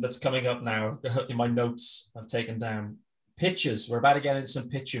theme that's coming up now in my notes I've taken down. Pitchers. We're about to get into some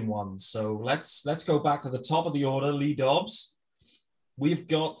pitching ones. So let's go back to the top of the order, Lee Dobbs. We've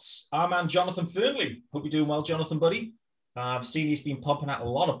got our man, Jonathan Fernley. Hope you're doing well, Jonathan, buddy. I've seen he's been pumping out a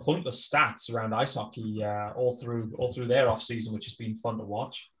lot of pointless stats around ice hockey all through their offseason, which has been fun to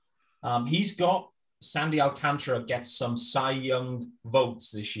watch. He's got Sandy Alcantara gets some Cy Young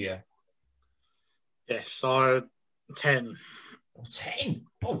votes this year. Yes, so 10. 10?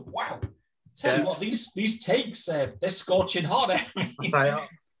 Oh, wow. Tell you what, these takes, they're scorching hot.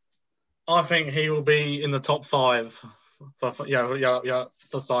 I think he will be in the top 5 for Cy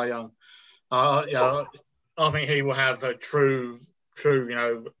Young. I think he will have a true,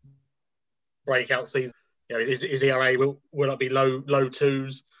 breakout season. His ERA will it be low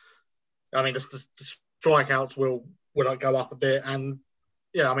 2s? I mean, the strikeouts will go up a bit, and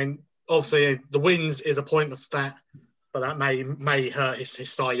obviously the wins is a pointless stat, but that may hurt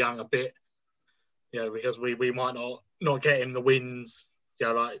his Cy Young a bit. Because we might not get him the wins,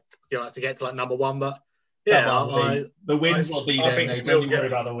 to get to number 1, but the wins will be there. Mate. Don't worry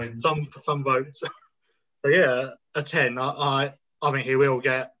about the wins. Some votes. But a 10. I think he will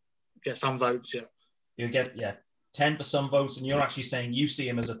get some votes. Yeah, you'll get 10 for some votes, and you're actually saying you see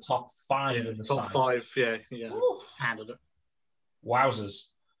him as a top 5 in the top side. 5. Yeah. Handled it. Wowzers.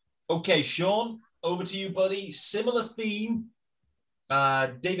 Okay, Sean, over to you, buddy. Similar theme.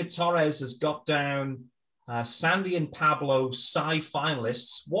 David Torres has got down Sandy and Pablo Cy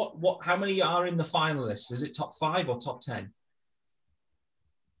finalists. How many are in the finalists? Is it top 5 or top 10?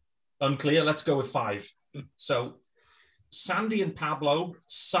 Unclear. Let's go with 5. So Sandy and Pablo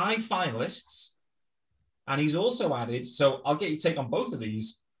Cy finalists. And he's also added, so I'll get your take on both of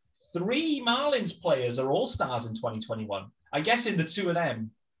these. 3 Marlins players are all-stars in 2021. I guess in the 2 of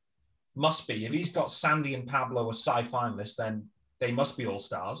them must be. If he's got Sandy and Pablo as Cy finalists, then they must be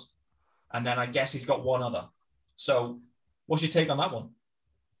all-stars. And then I guess he's got 1 other. So what's your take on that one?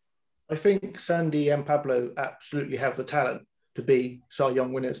 I think Sandy and Pablo absolutely have the talent to be Cy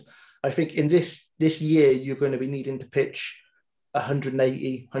Young winners. I think in this year, you're going to be needing to pitch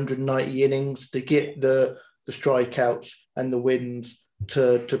 180, 190 innings to get the strikeouts and the wins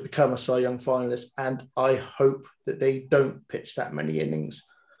to become a Cy Young finalist. And I hope that they don't pitch that many innings.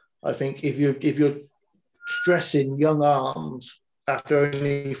 I think if you're stressing young arms after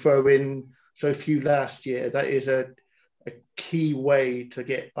only throwing so few last year, that is a key way to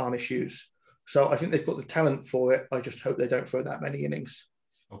get arm issues. So I think they've got the talent for it. I just hope they don't throw that many innings.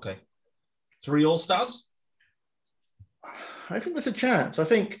 Okay. 3 All-Stars? I think there's a chance. I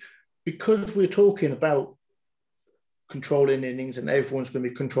think because we're talking about controlling innings and everyone's going to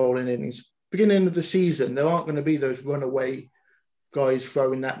be controlling innings, beginning of the season, there aren't going to be those runaway guys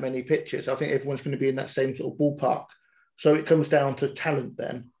throwing that many pitches. I think everyone's going to be in that same sort of ballpark. So it comes down to talent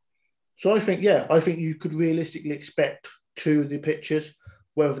then. So I think you could realistically expect 2 of the pitchers,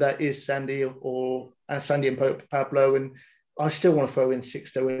 whether that is Sandy and Pablo. And I still want to throw in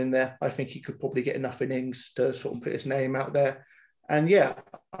Sixto in there. I think he could probably get enough innings to sort of put his name out there. And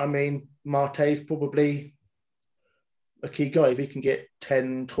Marte's probably a key guy. If he can get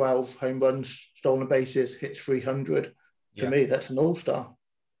 10, 12 home runs, stolen bases, hits 300, to me, that's an all-star.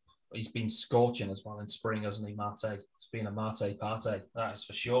 He's been scorching as well in spring, hasn't he, Marte? It's been a Marte party, that is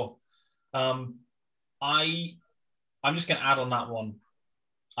for sure. I'm just going to add on that one.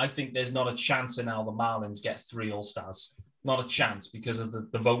 I think there's not a chance in how the Marlins get 3 All-Stars. Not a chance, because of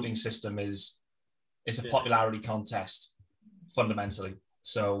the voting system is a popularity contest, fundamentally.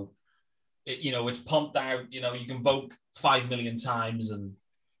 So, it's pumped out. You can vote 5 million times, and,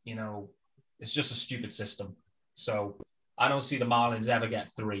 it's just a stupid system. So I don't see the Marlins ever get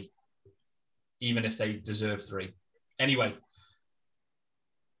 3, even if they deserve 3. Anyway,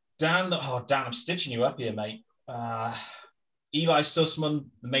 Dan, I'm stitching you up here, mate. Eli Sussman,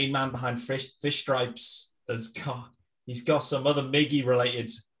 the main man behind Fish Stripes, he's got some other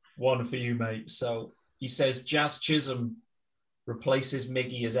Miggy-related one for you, mate. So he says Jazz Chisholm replaces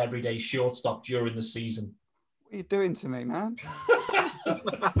Miggy as everyday shortstop during the season. What are you doing to me, man?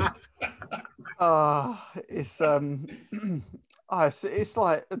 It's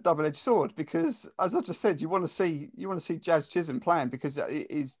like a double-edged sword, because, as I just said, you want to see Jazz Chisholm playing, because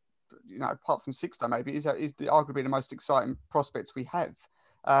he's, apart from Sixto, maybe he's arguably the most exciting prospects we have.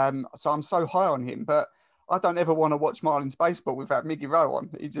 So I'm so high on him, but I don't ever want to watch Marlins baseball without Miggy Rowe on.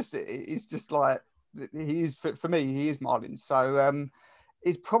 He's just like, he is, for me, he is Marlins. So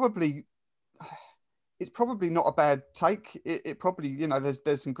it's probably not a bad take. It probably,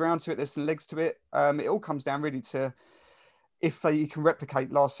 there's some ground to it, there's some legs to it. It all comes down really to if they can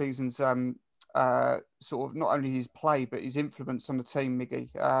replicate last season's sort of not only his play but his influence on the team, Miggy,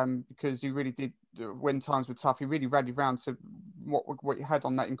 because he really did, when times were tough, he really rallied round to what he had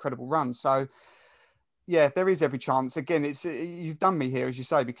on that incredible run. So yeah, there is every chance. Again, you've done me here, as you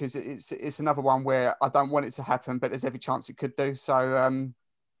say, because it's another one where I don't want it to happen, but there's every chance it could do. So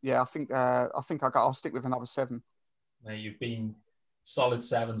yeah, I think I'll stick with another 7. Now, you've been solid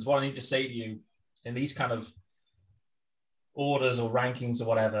 7s. What I need to say to you in these kind of orders or rankings or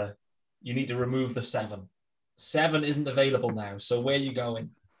whatever, you need to remove the 7. 7 isn't available now. So where are you going?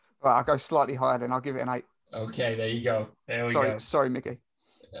 Right, I'll go slightly higher then. I'll give it an 8. Okay, there you go. There we go. Sorry, Miggy.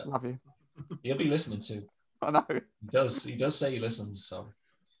 Yeah. Love you. He'll be listening too. I know. He does say he listens. So,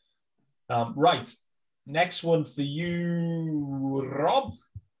 right. Next one for you, Rob.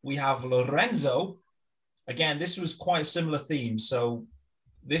 We have Lorenzo. Again, this was quite a similar theme. So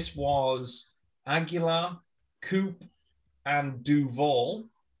this was Aguilar, Coop, and Duvall.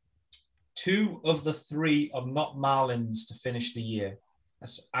 2 of the 3 are not Marlins to finish the year.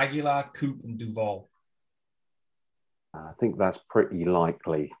 That's Aguilar, Coop, and Duvall. I think that's pretty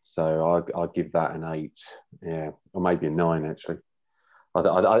likely. So I'll give that an 8. Yeah, or maybe a 9, actually.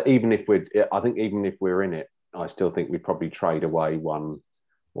 Even if we're in it, I still think we'd probably trade away one,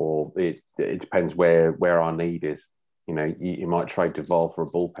 or it depends where our need is. You might trade Duvall for a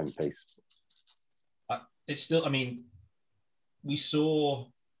bullpen piece. It's still, we saw.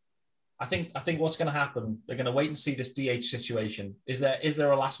 I think what's going to happen, they're going to wait and see this DH situation. Is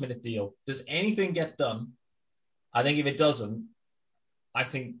there a last minute deal? Does anything get done? I think if it doesn't, I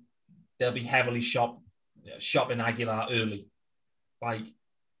think they'll be heavily shopping Aguilar early. Like,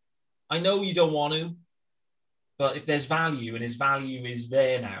 I know you don't want to, but if there's value and his value is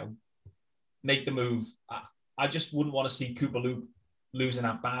there now, make the move. I just wouldn't want to see Cooper Loop losing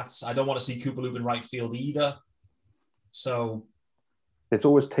at bats. I don't want to see Cooper Loop in right field either. So there's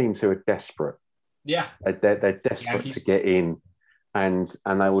always teams who are desperate. Yeah, they're desperate to get in, and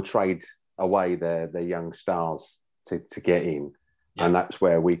they will trade away their young stars to get in, and that's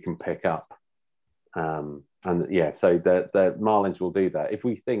where we can pick up. So the Marlins will do that. If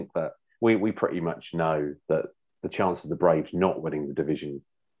we think that we pretty much know that the chance of the Braves not winning the division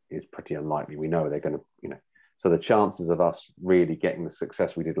is pretty unlikely. We know they're going to, so the chances of us really getting the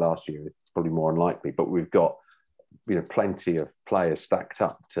success we did last year is probably more unlikely. But we've got, plenty of players stacked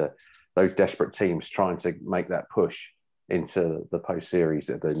up to those desperate teams trying to make that push into the post series,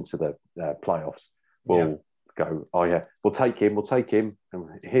 into the playoffs, will go, oh yeah, we'll take him. And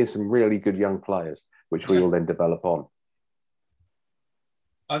here's some really good young players, which we will then develop on.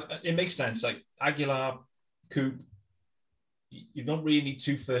 It makes sense. Like Aguilar, Coop, you don't really need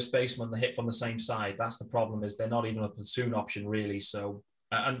two first basemen that hit from the same side. That's the problem, is they're not even a platoon option really. So,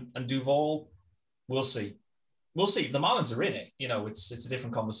 and Duvall, we'll see. We'll see if the Marlins are in it. You know, it's a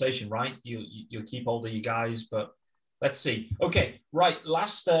different conversation, right? You'll keep hold of your guys, but let's see. Okay, right.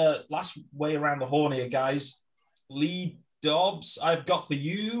 Last way around the horn here, guys. Lee Dobbs, I've got for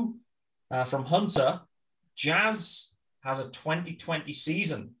you from Hunter. Jazz has a 2020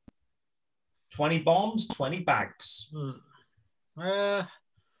 season. 20 bombs, 20 bags. I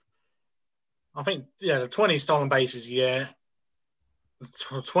think, the 20 stolen bases, The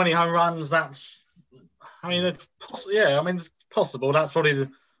 20 home runs, it's possible. That's probably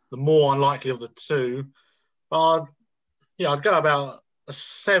the more unlikely of the two. But I'd go about a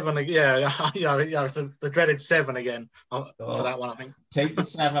 7. The dreaded 7 again for that one, I think. Take the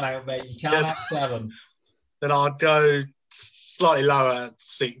 7 out, mate. You can't have 7. Then I'd go slightly lower at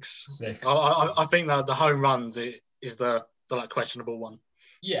 6. 6. I think that the home runs is the questionable one.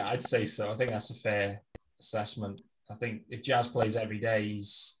 Yeah, I'd say so. I think that's a fair assessment. I think if Jazz plays every day,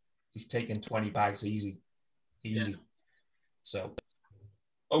 he's taking 20 bags easy. Yeah. So,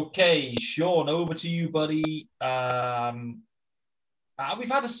 okay, Sean, over to you, buddy. We've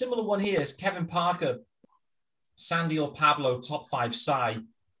had a similar one here. It's Kevin Parker, Sandy or Pablo, top 5 side.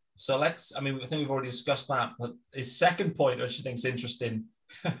 So I think we've already discussed that, but his second point, which I think is interesting,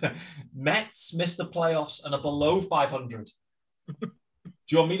 Mets missed the playoffs and are below 500. Do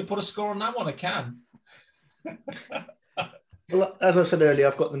you want me to put a score on that one? I can. Well, as I said earlier,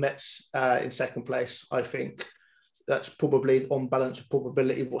 I've got the Mets in second place. I think that's probably on balance of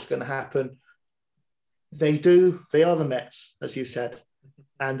probability of what's going to happen. They are the Mets, as you said,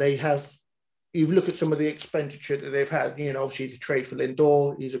 and they have. You look at some of the expenditure that they've had, obviously the trade for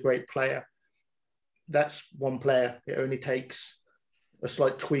Lindor, he's a great player. That's one player. It only takes a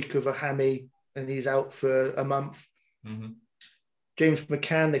slight tweak of a hammy and he's out for a month. Mm-hmm. James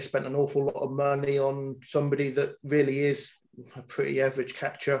McCann, they spent an awful lot of money on somebody that really is a pretty average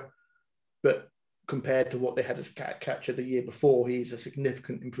catcher, but compared to what they had as catcher the year before, he's a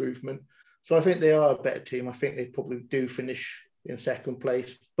significant improvement. So I think they are a better team. I think they probably do finish in second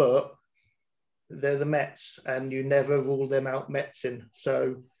place, but they're the Mets, and you never rule them out Metsing.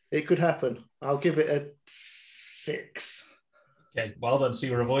 So it could happen. I'll give it a 6. Okay, well done. So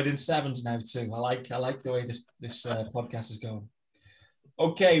you're avoiding 7s now too. I like the way this podcast is going.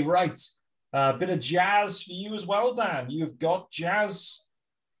 Okay, right. A bit of Jazz for you as well, Dan. You've got Jazz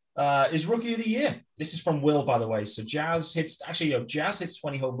is Rookie of the Year. This is from Will, by the way. So Jazz hits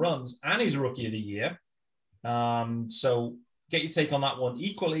 20 home runs and he's Rookie of the Year. So get your take on that one.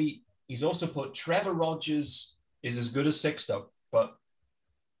 Equally, he's also put Trevor Rogers is as good as Sixto. But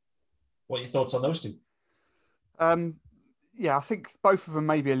what are your thoughts on those two? I think both of them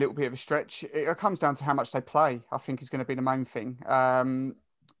may be a little bit of a stretch. It comes down to how much they play, I think, is going to be the main thing.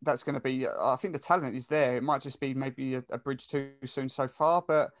 That's going to be, I think the talent is there. It might just be maybe a bridge too soon so far,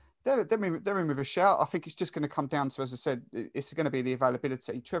 but they're in with a shout. I think it's just going to come down to, as I said, it's going to be the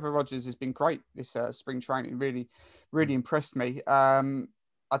availability. Trevor Rogers has been great this spring training, really, really impressed me. I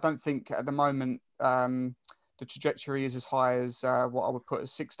don't think at the moment the trajectory is as high as what I would put as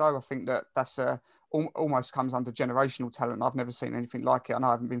Sixto. I think that's almost comes under generational talent. I've never seen anything like it. I know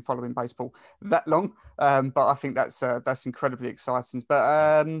I haven't been following baseball that long, but I think that's incredibly exciting. But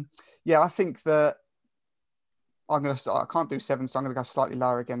I think that I can't do 7, so I'm going to go slightly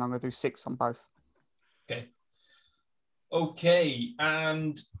lower again. I'm going to do 6 on both. Okay,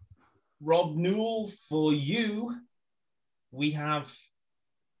 and Rob Newell, for you, we have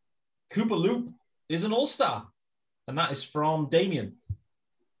Cooper Loop is an all-star, and that is from Damien.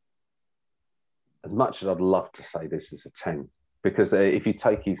 As much as I'd love to say this is a 10, because if you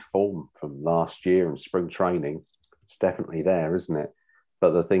take his form from last year and spring training, it's definitely there, isn't it?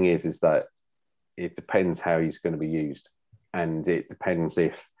 But the thing is that it depends how he's going to be used. And it depends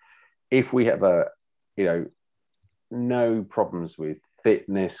if we have no problems with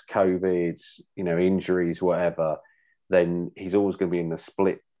fitness, COVID, injuries, whatever, then he's always going to be in the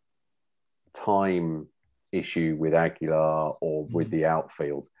split time issue with Aguilar or with the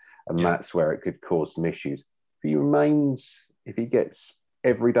outfield. And that's where it could cause some issues. If he gets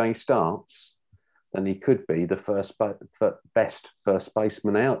everyday starts, then he could be the best first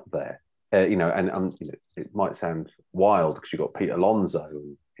baseman out there. It might sound wild because you've got Pete Alonso,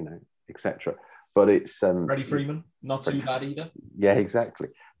 etc. But it's Freddie Freeman, not too bad either. Yeah, exactly.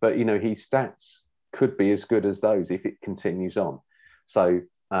 but his stats could be as good as those if it continues on. So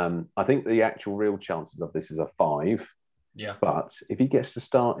I think the actual real chances of this is a 5. Yeah. But if he gets to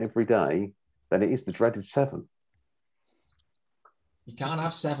start every day, then it is the dreaded 7. You can't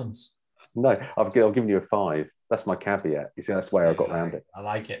have 7s. No, I've given you a 5. That's my caveat. You see, that's where I got around it. I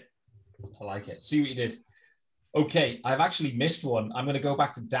like it. See what you did. Okay, I've actually missed one. I'm going to go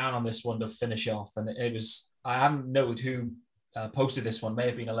back to Dan on this one to finish off. And it was, I haven't noted who posted this one. May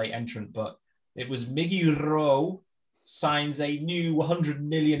have been a late entrant, but it was Miggy Rowe signs a new 100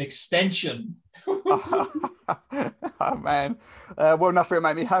 million extension. Oh man, well, nothing will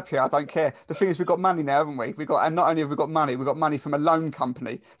make me happier. I don't care. The thing is, we've got money now, haven't we? And not only have we got money from a loan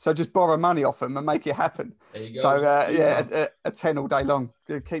company. So just borrow money off them and make it happen. There you go. So a 10 all day long.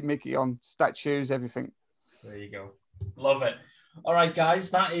 Keep Mickey on statues, everything. There you go. Love it. All right, guys,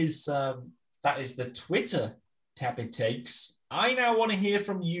 that is the Twitter Tepid Takes. I now want to hear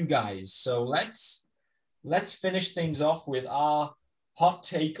from you guys. So let's finish things off with our hot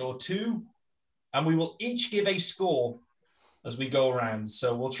take or two. And we will each give a score as we go around.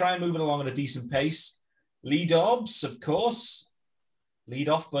 So we'll try and move it along at a decent pace. Lee Dobbs, of course. Lead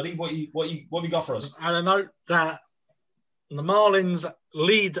off, buddy. What have you got for us? And a note that the Marlins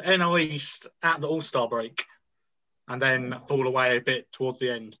lead NL East at the All-Star break and then fall away a bit towards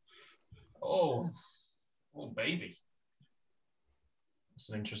the end. Oh, baby. That's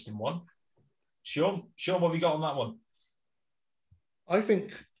an interesting one. Sean, what have you got on that one? I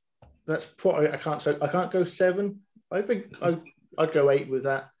think that's probably, I can't go 7. I think I'd go 8 with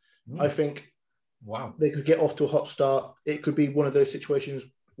that. I think they could get off to a hot start. It could be one of those situations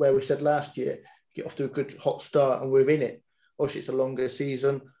where we said last year, get off to a good hot start and we're in it. Obviously, it's a longer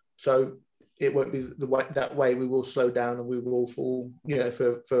season, so it won't be that way. We will slow down and we will fall,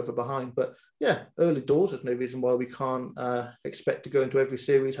 further behind. But yeah, early doors, there's no reason why we can't expect to go into every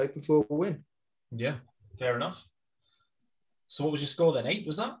series hoping for a win. Yeah, fair enough. So what was your score then? 8,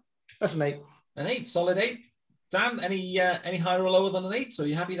 was that? That's an 8. An 8, solid 8. Dan, any higher or lower than an 8? So are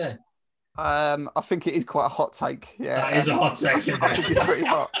you happy there? I think it is quite a hot take. Yeah, that is a hot take. I think it's pretty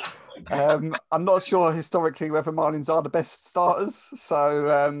hot. I'm not sure historically whether Marlins are the best starters.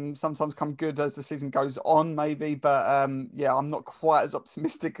 So sometimes come good as the season goes on, maybe. But I'm not quite as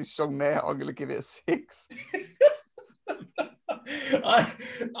optimistic as Sean there. I'm going to give it a 6.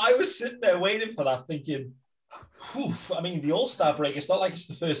 I was sitting there waiting for that, thinking, I mean, the All-Star break, it's not like it's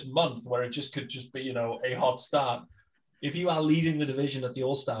the first month where it could just be, a hot start. If you are leading the division at the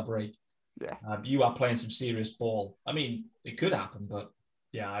All-Star break, you are playing some serious ball. I mean, it could happen, but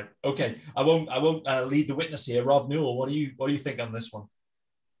yeah, okay. I won't lead the witness here. Rob Newell, what do you think on this one?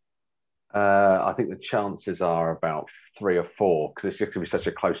 I think the chances are about 3 or 4 because it's just going to be such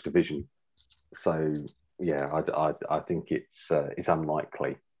a close division. So yeah, I think it's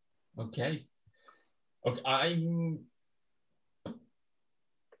unlikely. Okay. Only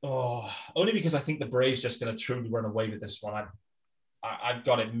because I think the Braves just going to truly run away with this one. I've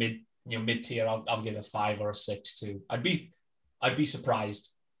got it mid tier. I'll give it a 5 or a 6 too. I'd be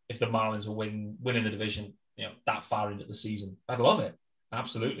surprised if the Marlins will winning the division, that far into the season. I'd love it.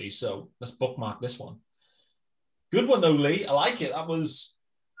 Absolutely. So let's bookmark this one. Good one though, Lee. I like it. I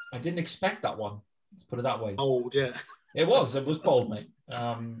didn't expect that one. Let's put it that way. Bold, yeah. It was bold, mate.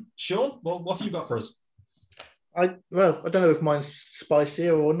 Sean, what have you got for us? I don't know if mine's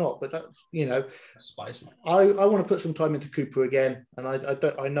spicier or not, but that's spicy. I want to put some time into Cooper again, and I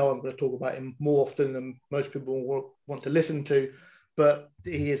know I'm going to talk about him more often than most people want to listen to, but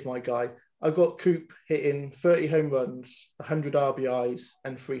he is my guy. I've got Coop hitting 30 home runs, 100 RBIs,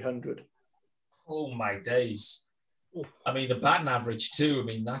 and 300. Oh my days! I mean the batting average too. I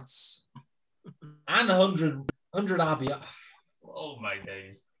mean that's and 100 RBI. Oh my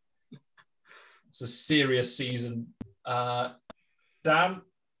days! It's a serious season. Dan?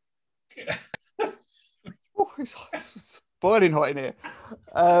 It's boiling hot in here.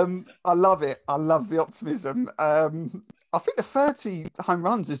 I love it. I love the optimism. I think the 30 home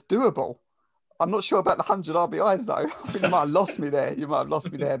runs is doable. I'm not sure about the 100 RBIs though. I think you might have lost me there.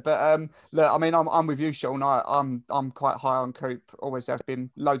 But look, I mean, I'm with you, Sean. I'm quite high on Coop. Always have been.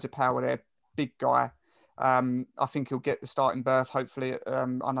 Loads of power there. Big guy. I think he'll get the starting berth. Hopefully, I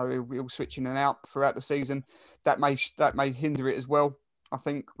know he'll switch in and out throughout the season. That may hinder it as well. I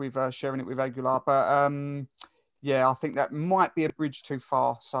think with sharing it with Aguilar, but I think that might be a bridge too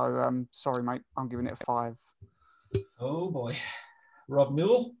far. So sorry, mate. I'm giving it a 5. Oh boy, Rob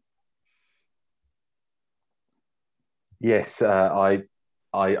Newell. Yes, I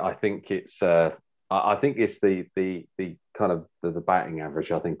think it's the kind of the batting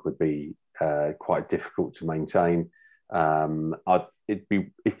average. I think would be quite difficult to maintain. It'd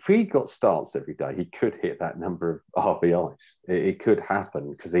be if he got starts every day, he could hit that number of RBIs. It could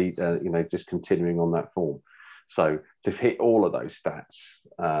happen because he, just continuing on that form. So to hit all of those stats,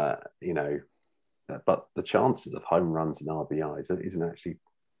 but the chances of home runs and RBIs isn't actually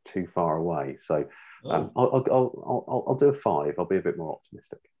too far away. So I'll do a 5. I'll be a bit more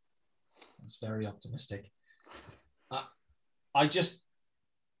optimistic. That's very optimistic. I just,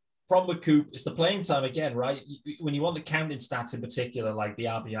 from with Coop, it's the playing time again, right? When you want the counting stats in particular, like the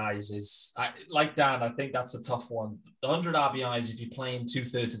RBIs, like Dan, I think that's a tough one. The 100 RBIs, if you're playing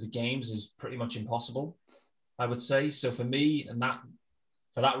 2/3 of the games, is pretty much impossible, I would say. So for me, and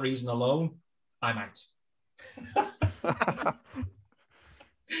for that reason alone, I'm out.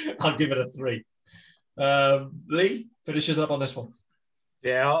 I'll give it a 3. Lee, finishes up on this one.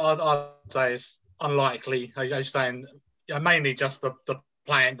 Yeah, I'd say it's unlikely. I was saying, mainly just the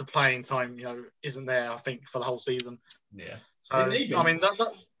playing time, isn't there, I think, for the whole season. Yeah. So I mean,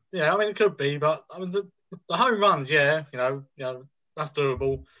 it could be, but I mean, the home runs, that's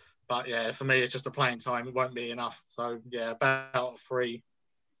doable. But yeah, for me, it's just the playing time. It won't be enough. So yeah, about 3.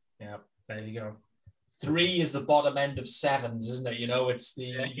 Yeah, there you go. 3 is the bottom end of 7s, isn't it? It's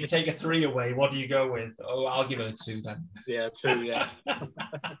you take a 3 away. What do you go with? Oh, I'll give it a 2 then. Yeah, 2. Yeah.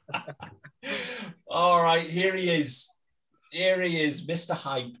 All right, here he is, Mr.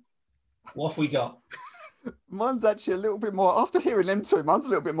 Hype. What have we got? Mine's actually a little bit more. After hearing them two, mine's a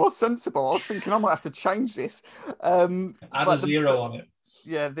little bit more sensible. I was thinking I might have to change this. Add a 0 on it.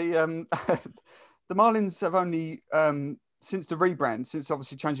 Yeah, the Marlins have only since the rebrand, since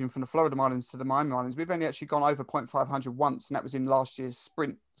obviously changing from the Florida Marlins to the Miami Marlins, we've only actually gone over .500 once, and that was in last year's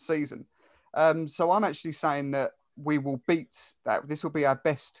sprint season. So I'm actually saying that we will beat that. This will be our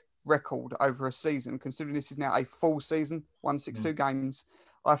best record over a season, considering this is now a full season, 162 games.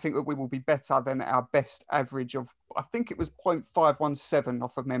 I think that we will be better than our best average of, I think it was 0.517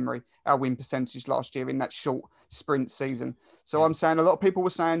 off of memory, our win percentage last year in that short sprint season. So I'm saying a lot of people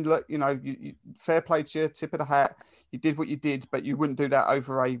were saying, look, you fair play to you, tip of the hat. You did what you did, but you wouldn't do that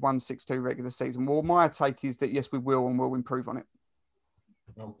over a 162 regular season. Well, my take is that, yes, we will, and we'll improve on it.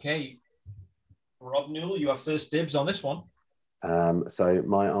 Okay. Rob Newell, you have first dibs on this one. So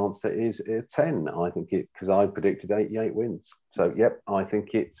my answer is 10. I think because I predicted 88 wins. So, yep, I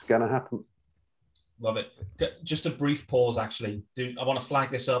think it's going to happen. Love it. Just a brief pause, actually. I want to flag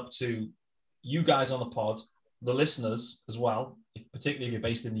this up to you guys on the pod, the listeners as well, particularly if you're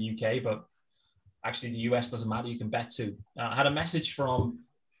based in the UK, but actually the US doesn't matter. You can bet too. I had a message from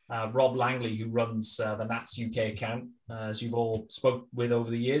Rob Langley, who runs the Nats UK account, as you've all spoke with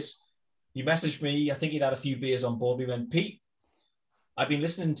over the years. He messaged me. I think he'd had a few beers on board. We went, Pete, I've been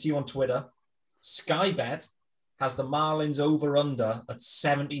listening to you on Twitter. Sky Bet has the Marlins over-under at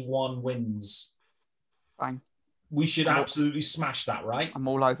 71 wins. Fine. We should absolutely smash that, right? I'm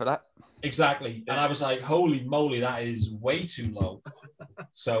all over that. Exactly. And I was like, holy moly, that is way too low.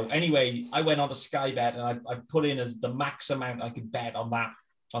 So anyway, I went on to Sky Bet and I put in as the max amount I could bet on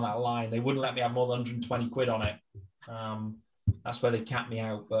that line. They wouldn't let me have more than 120 quid on it. That's where they capped me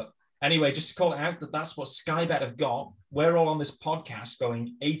out. But anyway, just to call it out that's what Sky Bet have got. We're all on this podcast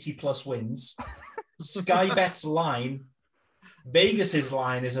going 80 plus wins. Sky Bet's line, Vegas's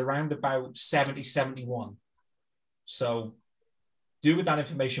line is around about 70, 71. So do with that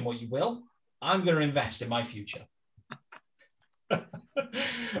information what you will. I'm going to invest in my future.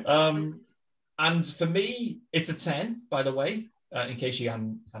 And for me, it's a 10, by the way, in case you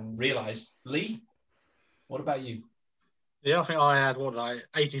hadn't realized. Lee, what about you? Yeah, I think I had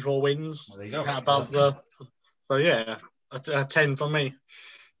 84 wins. Well, there you go. Above so yeah, a 10 from me.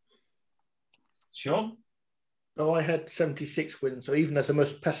 Sure. So I had 76 wins. So even as the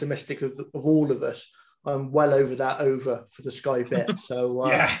most pessimistic of all of us, I'm well over that over for the Sky Bet. So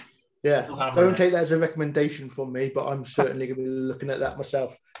yeah. Don't take that as a recommendation from me, but I'm certainly going to be looking at that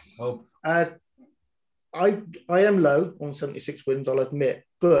myself. Oh. I am low on 76 wins, I'll admit,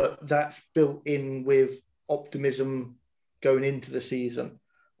 but that's built in with optimism going into the season.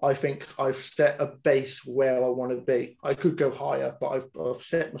 I think I've set a base where I want to be. I could go higher, but I've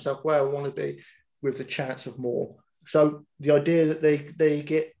set myself where I want to be with the chance of more. So the idea that they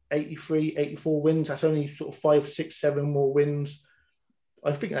get 83, 84 wins, that's only sort of 5, 6, 7 more wins.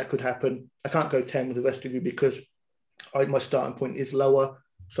 I think that could happen. I can't go 10 with the rest of you because my starting point is lower.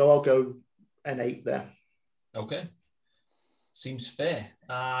 So I'll go an 8 there. Okay. Seems fair.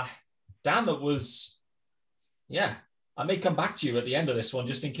 Dan, that was, I may come back to you at the end of this one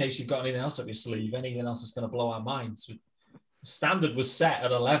just in case you've got anything else up your sleeve, anything else that's going to blow our minds. The standard was set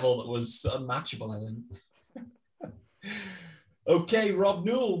at a level that was unmatchable, I think. Okay, Rob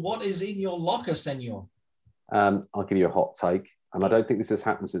Newell, what is in your locker, senor? I'll give you a hot take, and I don't think this has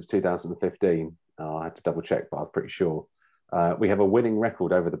happened since 2015. I had to double check, but I'm pretty sure. We have a winning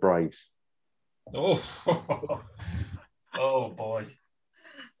record over the Braves. Oh, oh boy.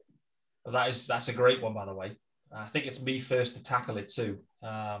 That's a great one, by the way. I think it's me first to tackle it too.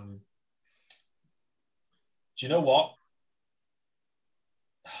 Do you know what?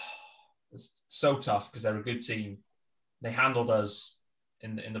 It's so tough because they're a good team. They handled us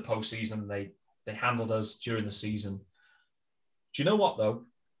in the postseason. They handled us during the season. Do you know what though?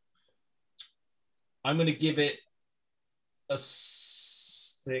 I'm going to give it an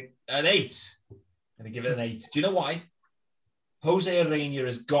 8. I'm going to give it an 8. Do you know why? Jose Urena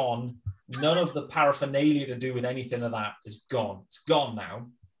is gone. None of the paraphernalia to do with anything of that is gone. It's gone now.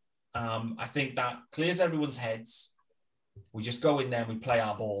 I think that clears everyone's heads. We just go in there and we play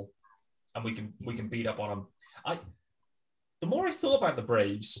our ball, and we can beat up on them. The more I thought about the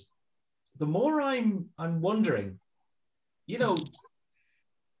Braves, the more I'm wondering. You know,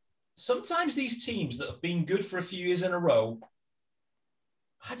 sometimes these teams that have been good for a few years in a row,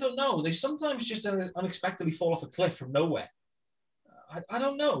 I don't know. They sometimes just unexpectedly fall off a cliff from nowhere. I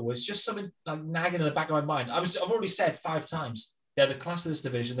don't know. It's just something like nagging in the back of my mind. I've already said 5 times they're the class of this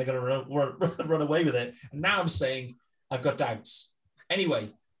division. They're going to run away with it. And now I'm saying I've got doubts.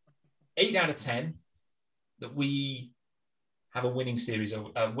 Anyway, 8 out of 10 that we have a winning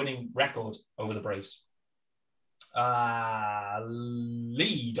record over the Braves.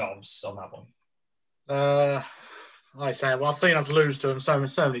 Lee Dobbs on that one. I say, well, I've seen us lose to them so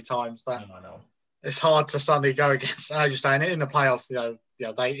many times that I know. It's hard to suddenly go against. As you're saying, in the playoffs,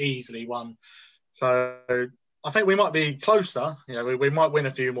 they easily won. So I think we might be closer. We might win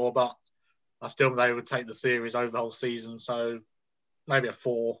a few more, but I still think they would take the series over the whole season. So maybe a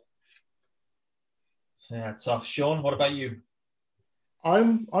 4. Yeah, tough. Sean, what about you?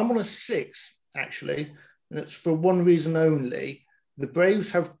 I'm on a 6 actually, and it's for one reason only. The Braves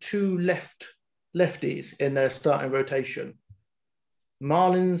have 2 lefties in their starting rotation.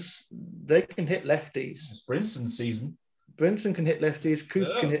 Marlins, they can hit lefties. It's Brinson's season. Brinson can hit lefties. Coop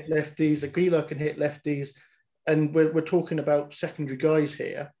can hit lefties. Aguilar can hit lefties. And we're talking about secondary guys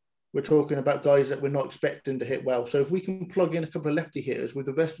here. We're talking about guys that we're not expecting to hit well. So if we can plug in a couple of lefty hitters with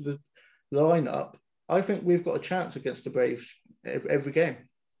the rest of the lineup, I think we've got a chance against the Braves every game.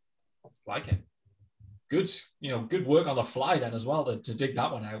 Like it. Good, good work on the fly then as well to dig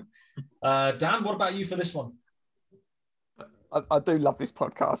that one out. Dan, what about you for this one? I do love this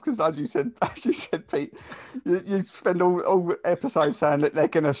podcast because, as you said, Pete, you spend all episodes saying that they're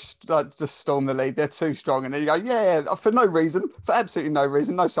going to just storm the lead. They're too strong, and then you go, yeah, for no reason, for absolutely no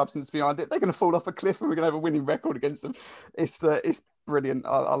reason, no substance behind it. They're going to fall off a cliff, and we're going to have a winning record against them. It's brilliant.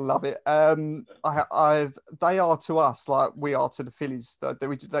 I love it. They are to us like we are to the Phillies.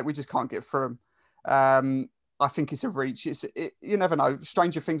 That we just can't get through them. I think it's a reach. You never know.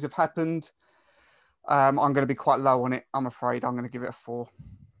 Stranger things have happened. I'm going to be quite low on it. I'm afraid I'm going to give it a 4.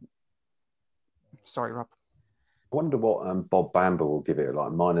 Sorry, Rob. I wonder what Bob Bamber will give it,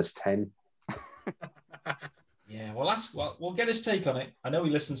 like -10. Yeah, well, we'll get his take on it. I know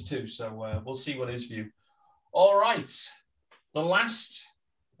he listens too, so we'll see what his view. All right, the last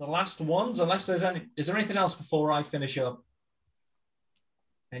ones. Unless is there anything else before I finish up?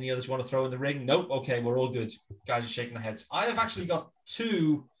 Any others you want to throw in the ring? Nope. Okay, we're all good. Guys are shaking their heads. I have actually got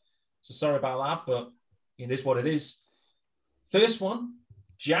 2. So sorry about that, but it is what it is. First one,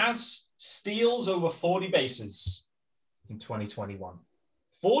 Jazz steals over 40 bases in 2021.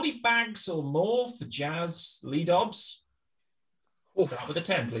 40 bags or more for Jazz. Lee Dobbs. Start with a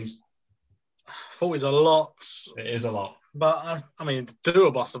 10, please. 40 is a lot. It is a lot. But,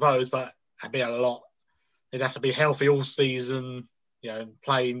 doable, I suppose, but it'd be a lot. It'd have to be healthy all season,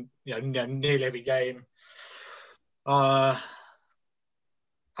 playing, nearly every game.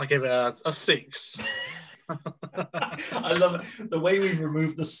 I give it a 6. I love it. The way we've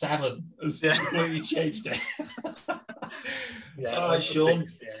removed the 7 has completely changed it. Yeah, Sean,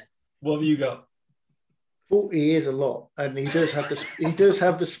 6, yeah. What have you got? 40 is a lot, and he does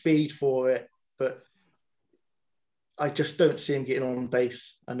have the speed for it, but I just don't see him getting on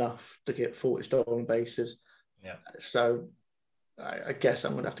base enough to get 40 stolen bases. Yeah. So I guess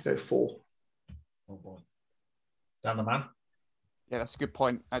I'm going to have to go 4. Oh boy, Dan the man. Yeah, that's a good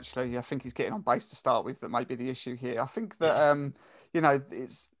point. Actually, I think he's getting on base to start with. That may be the issue here. I think that I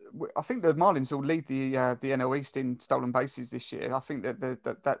think the Marlins will lead the NL East in stolen bases this year. I think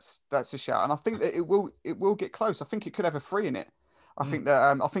that's a shout, and I think that it will get close. I think it could have a 3 in it. I think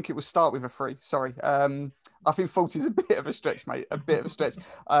that I think it will start with a 3. Sorry, I think 40 is a bit of a stretch, mate. A bit of a stretch.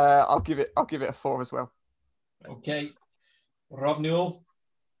 I'll give it a 4 as well. Okay, Rob Newell.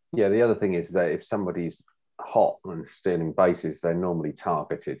 Yeah, the other thing is that if somebody's hot on stealing bases, they're normally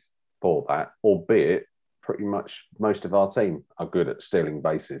targeted for that, albeit pretty much most of our team are good at stealing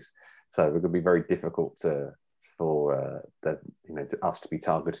bases. So it would be very difficult for us to be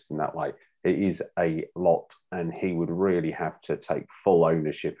targeted in that way. It is a lot, and he would really have to take full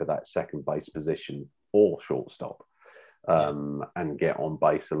ownership of that second base position or shortstop, and get on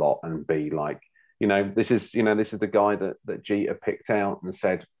base a lot and be like, this is the guy that Jeter picked out and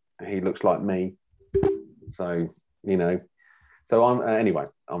said he looks like me. So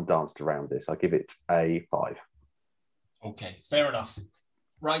I'm danced around this. I give it a 5. Okay, fair enough.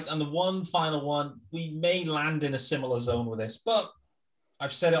 Right, and the one final one, we may land in a similar zone with this, but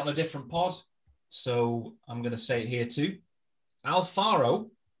I've said it on a different pod, so I'm going to say it here too.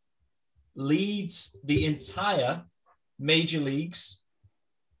 Alfaro leads the entire major leagues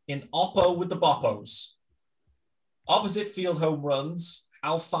in Oppo with the Boppos. Opposite field home runs,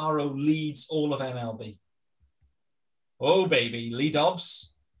 Alfaro leads all of MLB. Oh, baby, Lee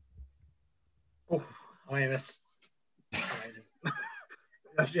Dobbs. Oh, I mean, that's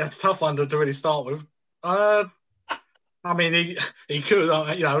a tough one to really start with. I mean, he could,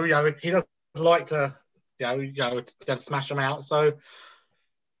 he does like to, smash them out. So,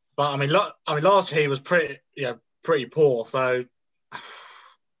 but I mean, last year he was pretty poor. So,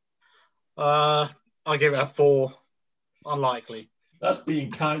 I give it a 4. Unlikely. That's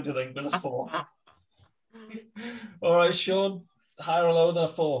being kind, I think, with a 4. All right, Sean, higher or lower than a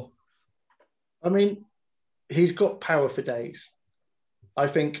 4? I mean, he's got power for days. I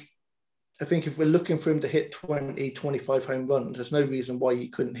think if we're looking for him to hit 20, 25 home runs, there's no reason why he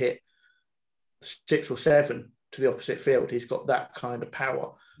couldn't hit 6 or 7 to the opposite field. He's got that kind of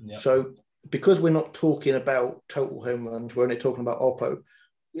power. Yep. So because we're not talking about total home runs, we're only talking about Oppo.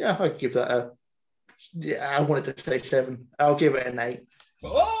 Yeah, I'd give that I wanted to say 7. I'll give it an 8.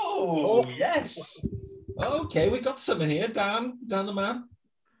 Oh, yes. Okay, we got something here. Dan the man.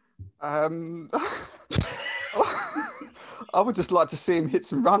 I would just like to see him hit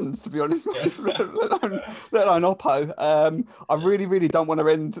some runs, to be honest, let alone Oppo. I really, really don't want to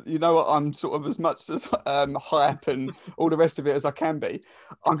end, I'm sort of as much as hype and all the rest of it as I can be.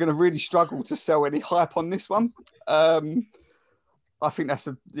 I'm going to really struggle to sell any hype on this one. I think that's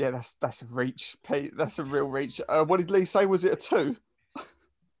a reach, Pete. That's a real reach. What did Lee say? Was it a 2?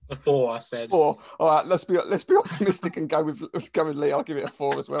 A 4, I said. 4. All right, let's be optimistic and go with Lee. I'll give it a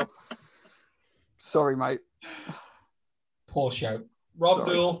 4 as well. Sorry, mate. Poor shout. Rob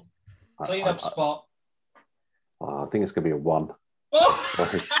Dool, clean up spot. I think it's going to be a 1.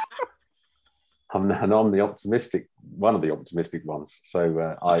 Oh! I'm the optimistic, one of the optimistic ones.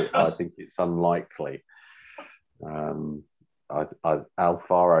 So I think it's unlikely.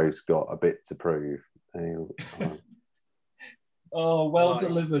 Alfaro's got a bit to prove. Oh, well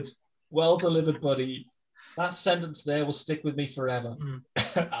delivered. Well delivered, buddy. That sentence there will stick with me forever.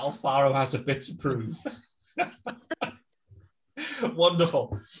 Alfaro has a bit to prove.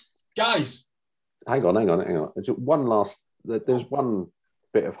 Wonderful. Guys. Hang on. There's one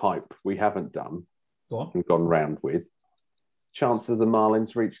bit of hype we haven't done. Go on. And gone round with. Chance of the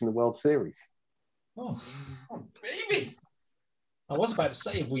Marlins reaching the World Series. Oh, baby. I was about to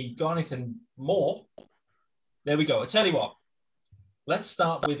say, if we got anything more. There we go. I tell you what. Let's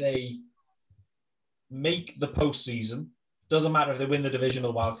start with a make the postseason. Doesn't matter if they win the division or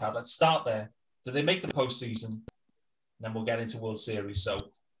the wild card. Let's start there. Do they make the postseason? Then we'll get into World Series. So,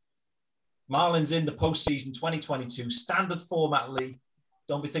 Marlins in the postseason 2022. Standard format, Lee.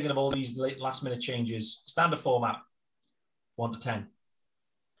 Don't be thinking of all these last-minute changes. Standard format, 1 to 10.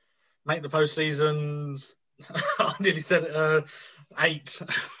 Make the postseasons. I nearly said 8.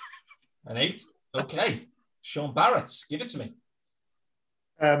 An 8? Okay. Sean Barrett, give it to me.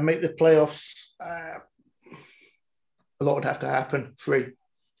 Make the playoffs. A lot would have to happen. 3.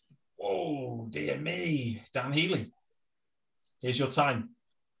 Oh, dear me. Dan Healy. Here's your time.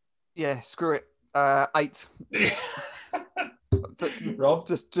 Yeah, screw it. 8. Rob?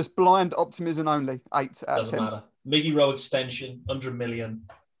 Just blind optimism only. 8 out of 10. Doesn't matter. Miggy Rowe extension, 100 million.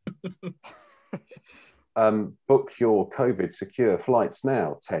 Book your COVID secure flights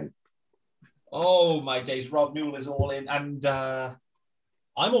now, 10. Oh, my days. Rob Newell is all in. And I'm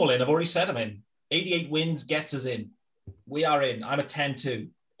all in. I've already said I'm in. 88 wins gets us in. We are in. I'm a 10 too.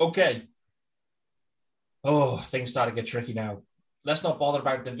 Okay. Oh, things start to get tricky now. Let's not bother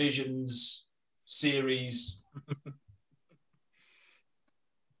about divisions, series,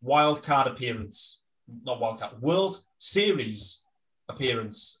 wild card appearance. Not wild card. World Series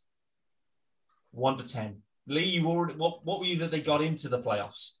appearance. 1 to 10. Lee, you already, what were you that they got into the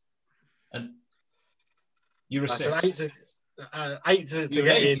playoffs? And you were 6. 8 to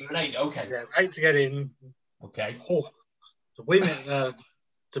get in. You're an 8, okay. Yeah, 8 to get in. Okay. Oh, to win it,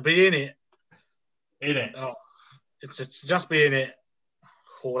 to be in it. In it. Oh, it's just be in it.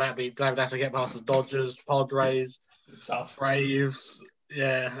 Oh, they'd have to get past the Dodgers, Padres, Tough. Braves.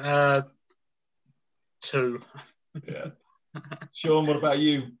 Yeah. 2. Yeah. Sean, what about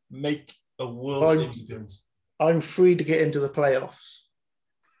you? Make a World Series appearance. I'm free to get into the playoffs.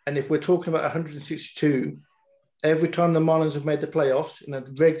 And if we're talking about 162, every time the Marlins have made the playoffs in a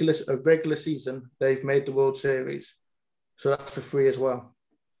regular season, they've made the World Series. So that's for free as well.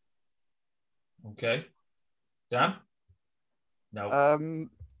 Okay. Dan? No.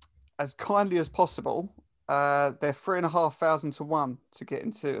 As kindly as possible, they're 3,500 to 1 to get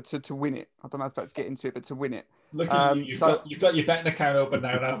into to win it. I don't know if that's get into it, but to win it. Look at you. You've got your betting account open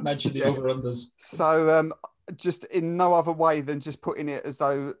now, and I've mentioned the over-unders. So just in no other way than just putting it as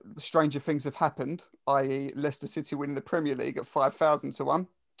though stranger things have happened, i.e. Leicester City winning the Premier League at 5,000 to 1.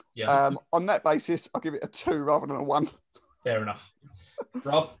 Yeah. On that basis, I'll give it a 2 rather than a 1. Fair enough.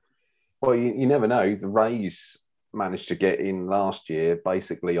 Rob? Well, you never know. The Rays managed to get in last year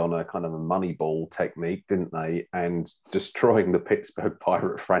basically on a kind of a money ball technique, didn't they? And destroying the Pittsburgh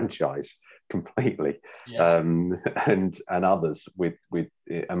Pirate franchise completely, Yeah. and others with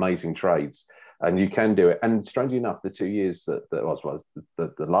amazing trades. And you can do it. And strangely enough, the 2 years that was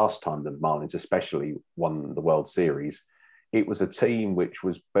the last time the Marlins especially won the World Series, it was a team which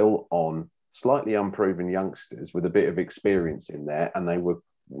was built on slightly unproven youngsters with a bit of experience in there, and they were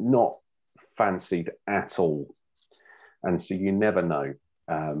not fancied at all. And so you never know.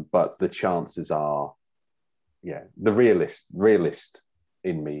 But the chances are, yeah, the realist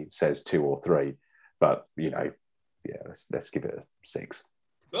in me says 2 or 3. But, let's give it a 6.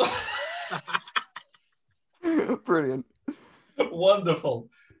 Brilliant. Wonderful.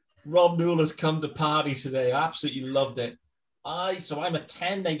 Rob Newell has come to party today. I absolutely loved it. So I'm a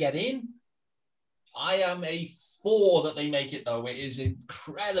 10, they get in. I am a 4 that they make it, though. It is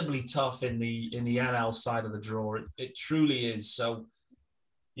incredibly tough in the NL side of the draw. It truly is. So,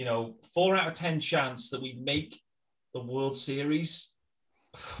 4 out of 10 chance that we make the World Series.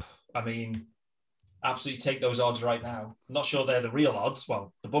 I mean, absolutely take those odds right now. I'm not sure they're the real odds.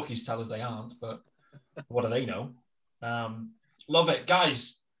 Well, the bookies tell us they aren't, but what do they know? Love it.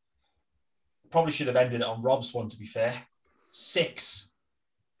 Guys, probably should have ended it on Rob's one, to be fair. 6.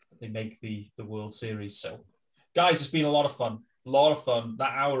 They make the World Series. So, guys, it's been a lot of fun.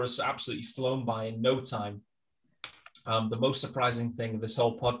 That hour has absolutely flown by in no time. The most surprising thing of this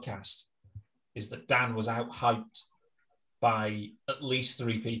whole podcast is that Dan was out-hyped by at least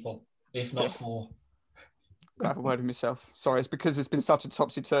 3 people, if not 4. I have a word with myself. Sorry, it's because it's been such a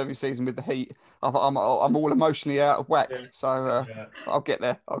topsy-turvy season with the heat. I'm all emotionally out of whack. Yeah. So I'll get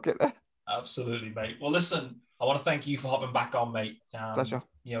there. Absolutely, mate. Well, listen, I want to thank you for hopping back on, mate. Pleasure.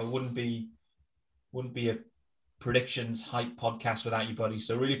 It wouldn't be a predictions hype podcast without you, buddy.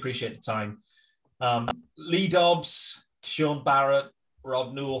 So really appreciate the time. Lee Dobbs, Sean Barrett,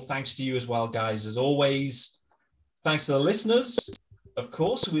 Rob Newell, thanks to you as well, guys. As always, thanks to the listeners. Of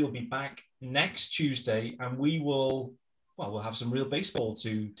course, we'll be back next Tuesday, and we'll have some real baseball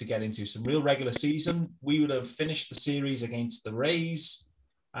to get into, some real regular season. We would have finished the series against the Rays,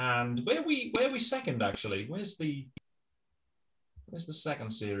 and where are we second, actually? Where's the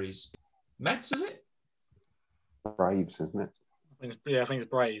second series? Mets, is it? Braves, isn't it? I think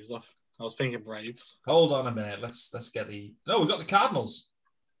it's Braves. I was thinking Braves. Hold on a minute. Let's get we've got the Cardinals.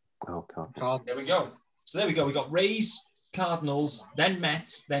 Oh, Cardinals. There we go. So there we go. We got Rays, Cardinals, then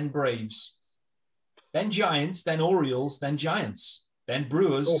Mets, then Braves, then Giants, then Orioles, then Giants, then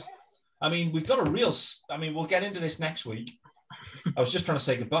Brewers. Oh. I mean, we've got we'll get into this next week. I was just trying to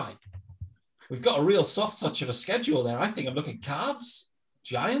say goodbye. We've got a real soft touch of a schedule there. I think I'm looking Cards,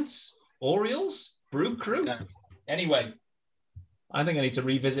 Giants, Orioles, Brew Crew. Yeah. Anyway, I think I need to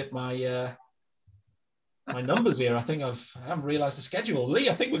revisit my my numbers here. I haven't realised the schedule. Lee,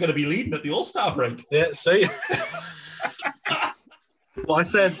 I think we're going to be leading at the All-Star break. Yeah, see? What I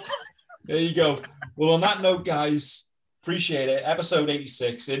said. There you go. Well, on that note, guys, appreciate it. Episode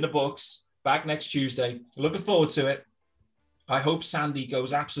 86 in the books. Back next Tuesday. Looking forward to it. I hope Sandy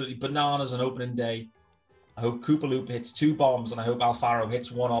goes absolutely bananas on opening day. I hope Cooper Loop hits 2 bombs, and I hope Alfaro hits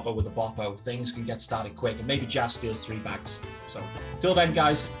 1 upper with a boppo. Things can get started quick, and maybe Jazz steals 3 bags. So, until then,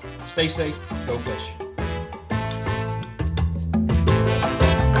 guys, stay safe, go fish.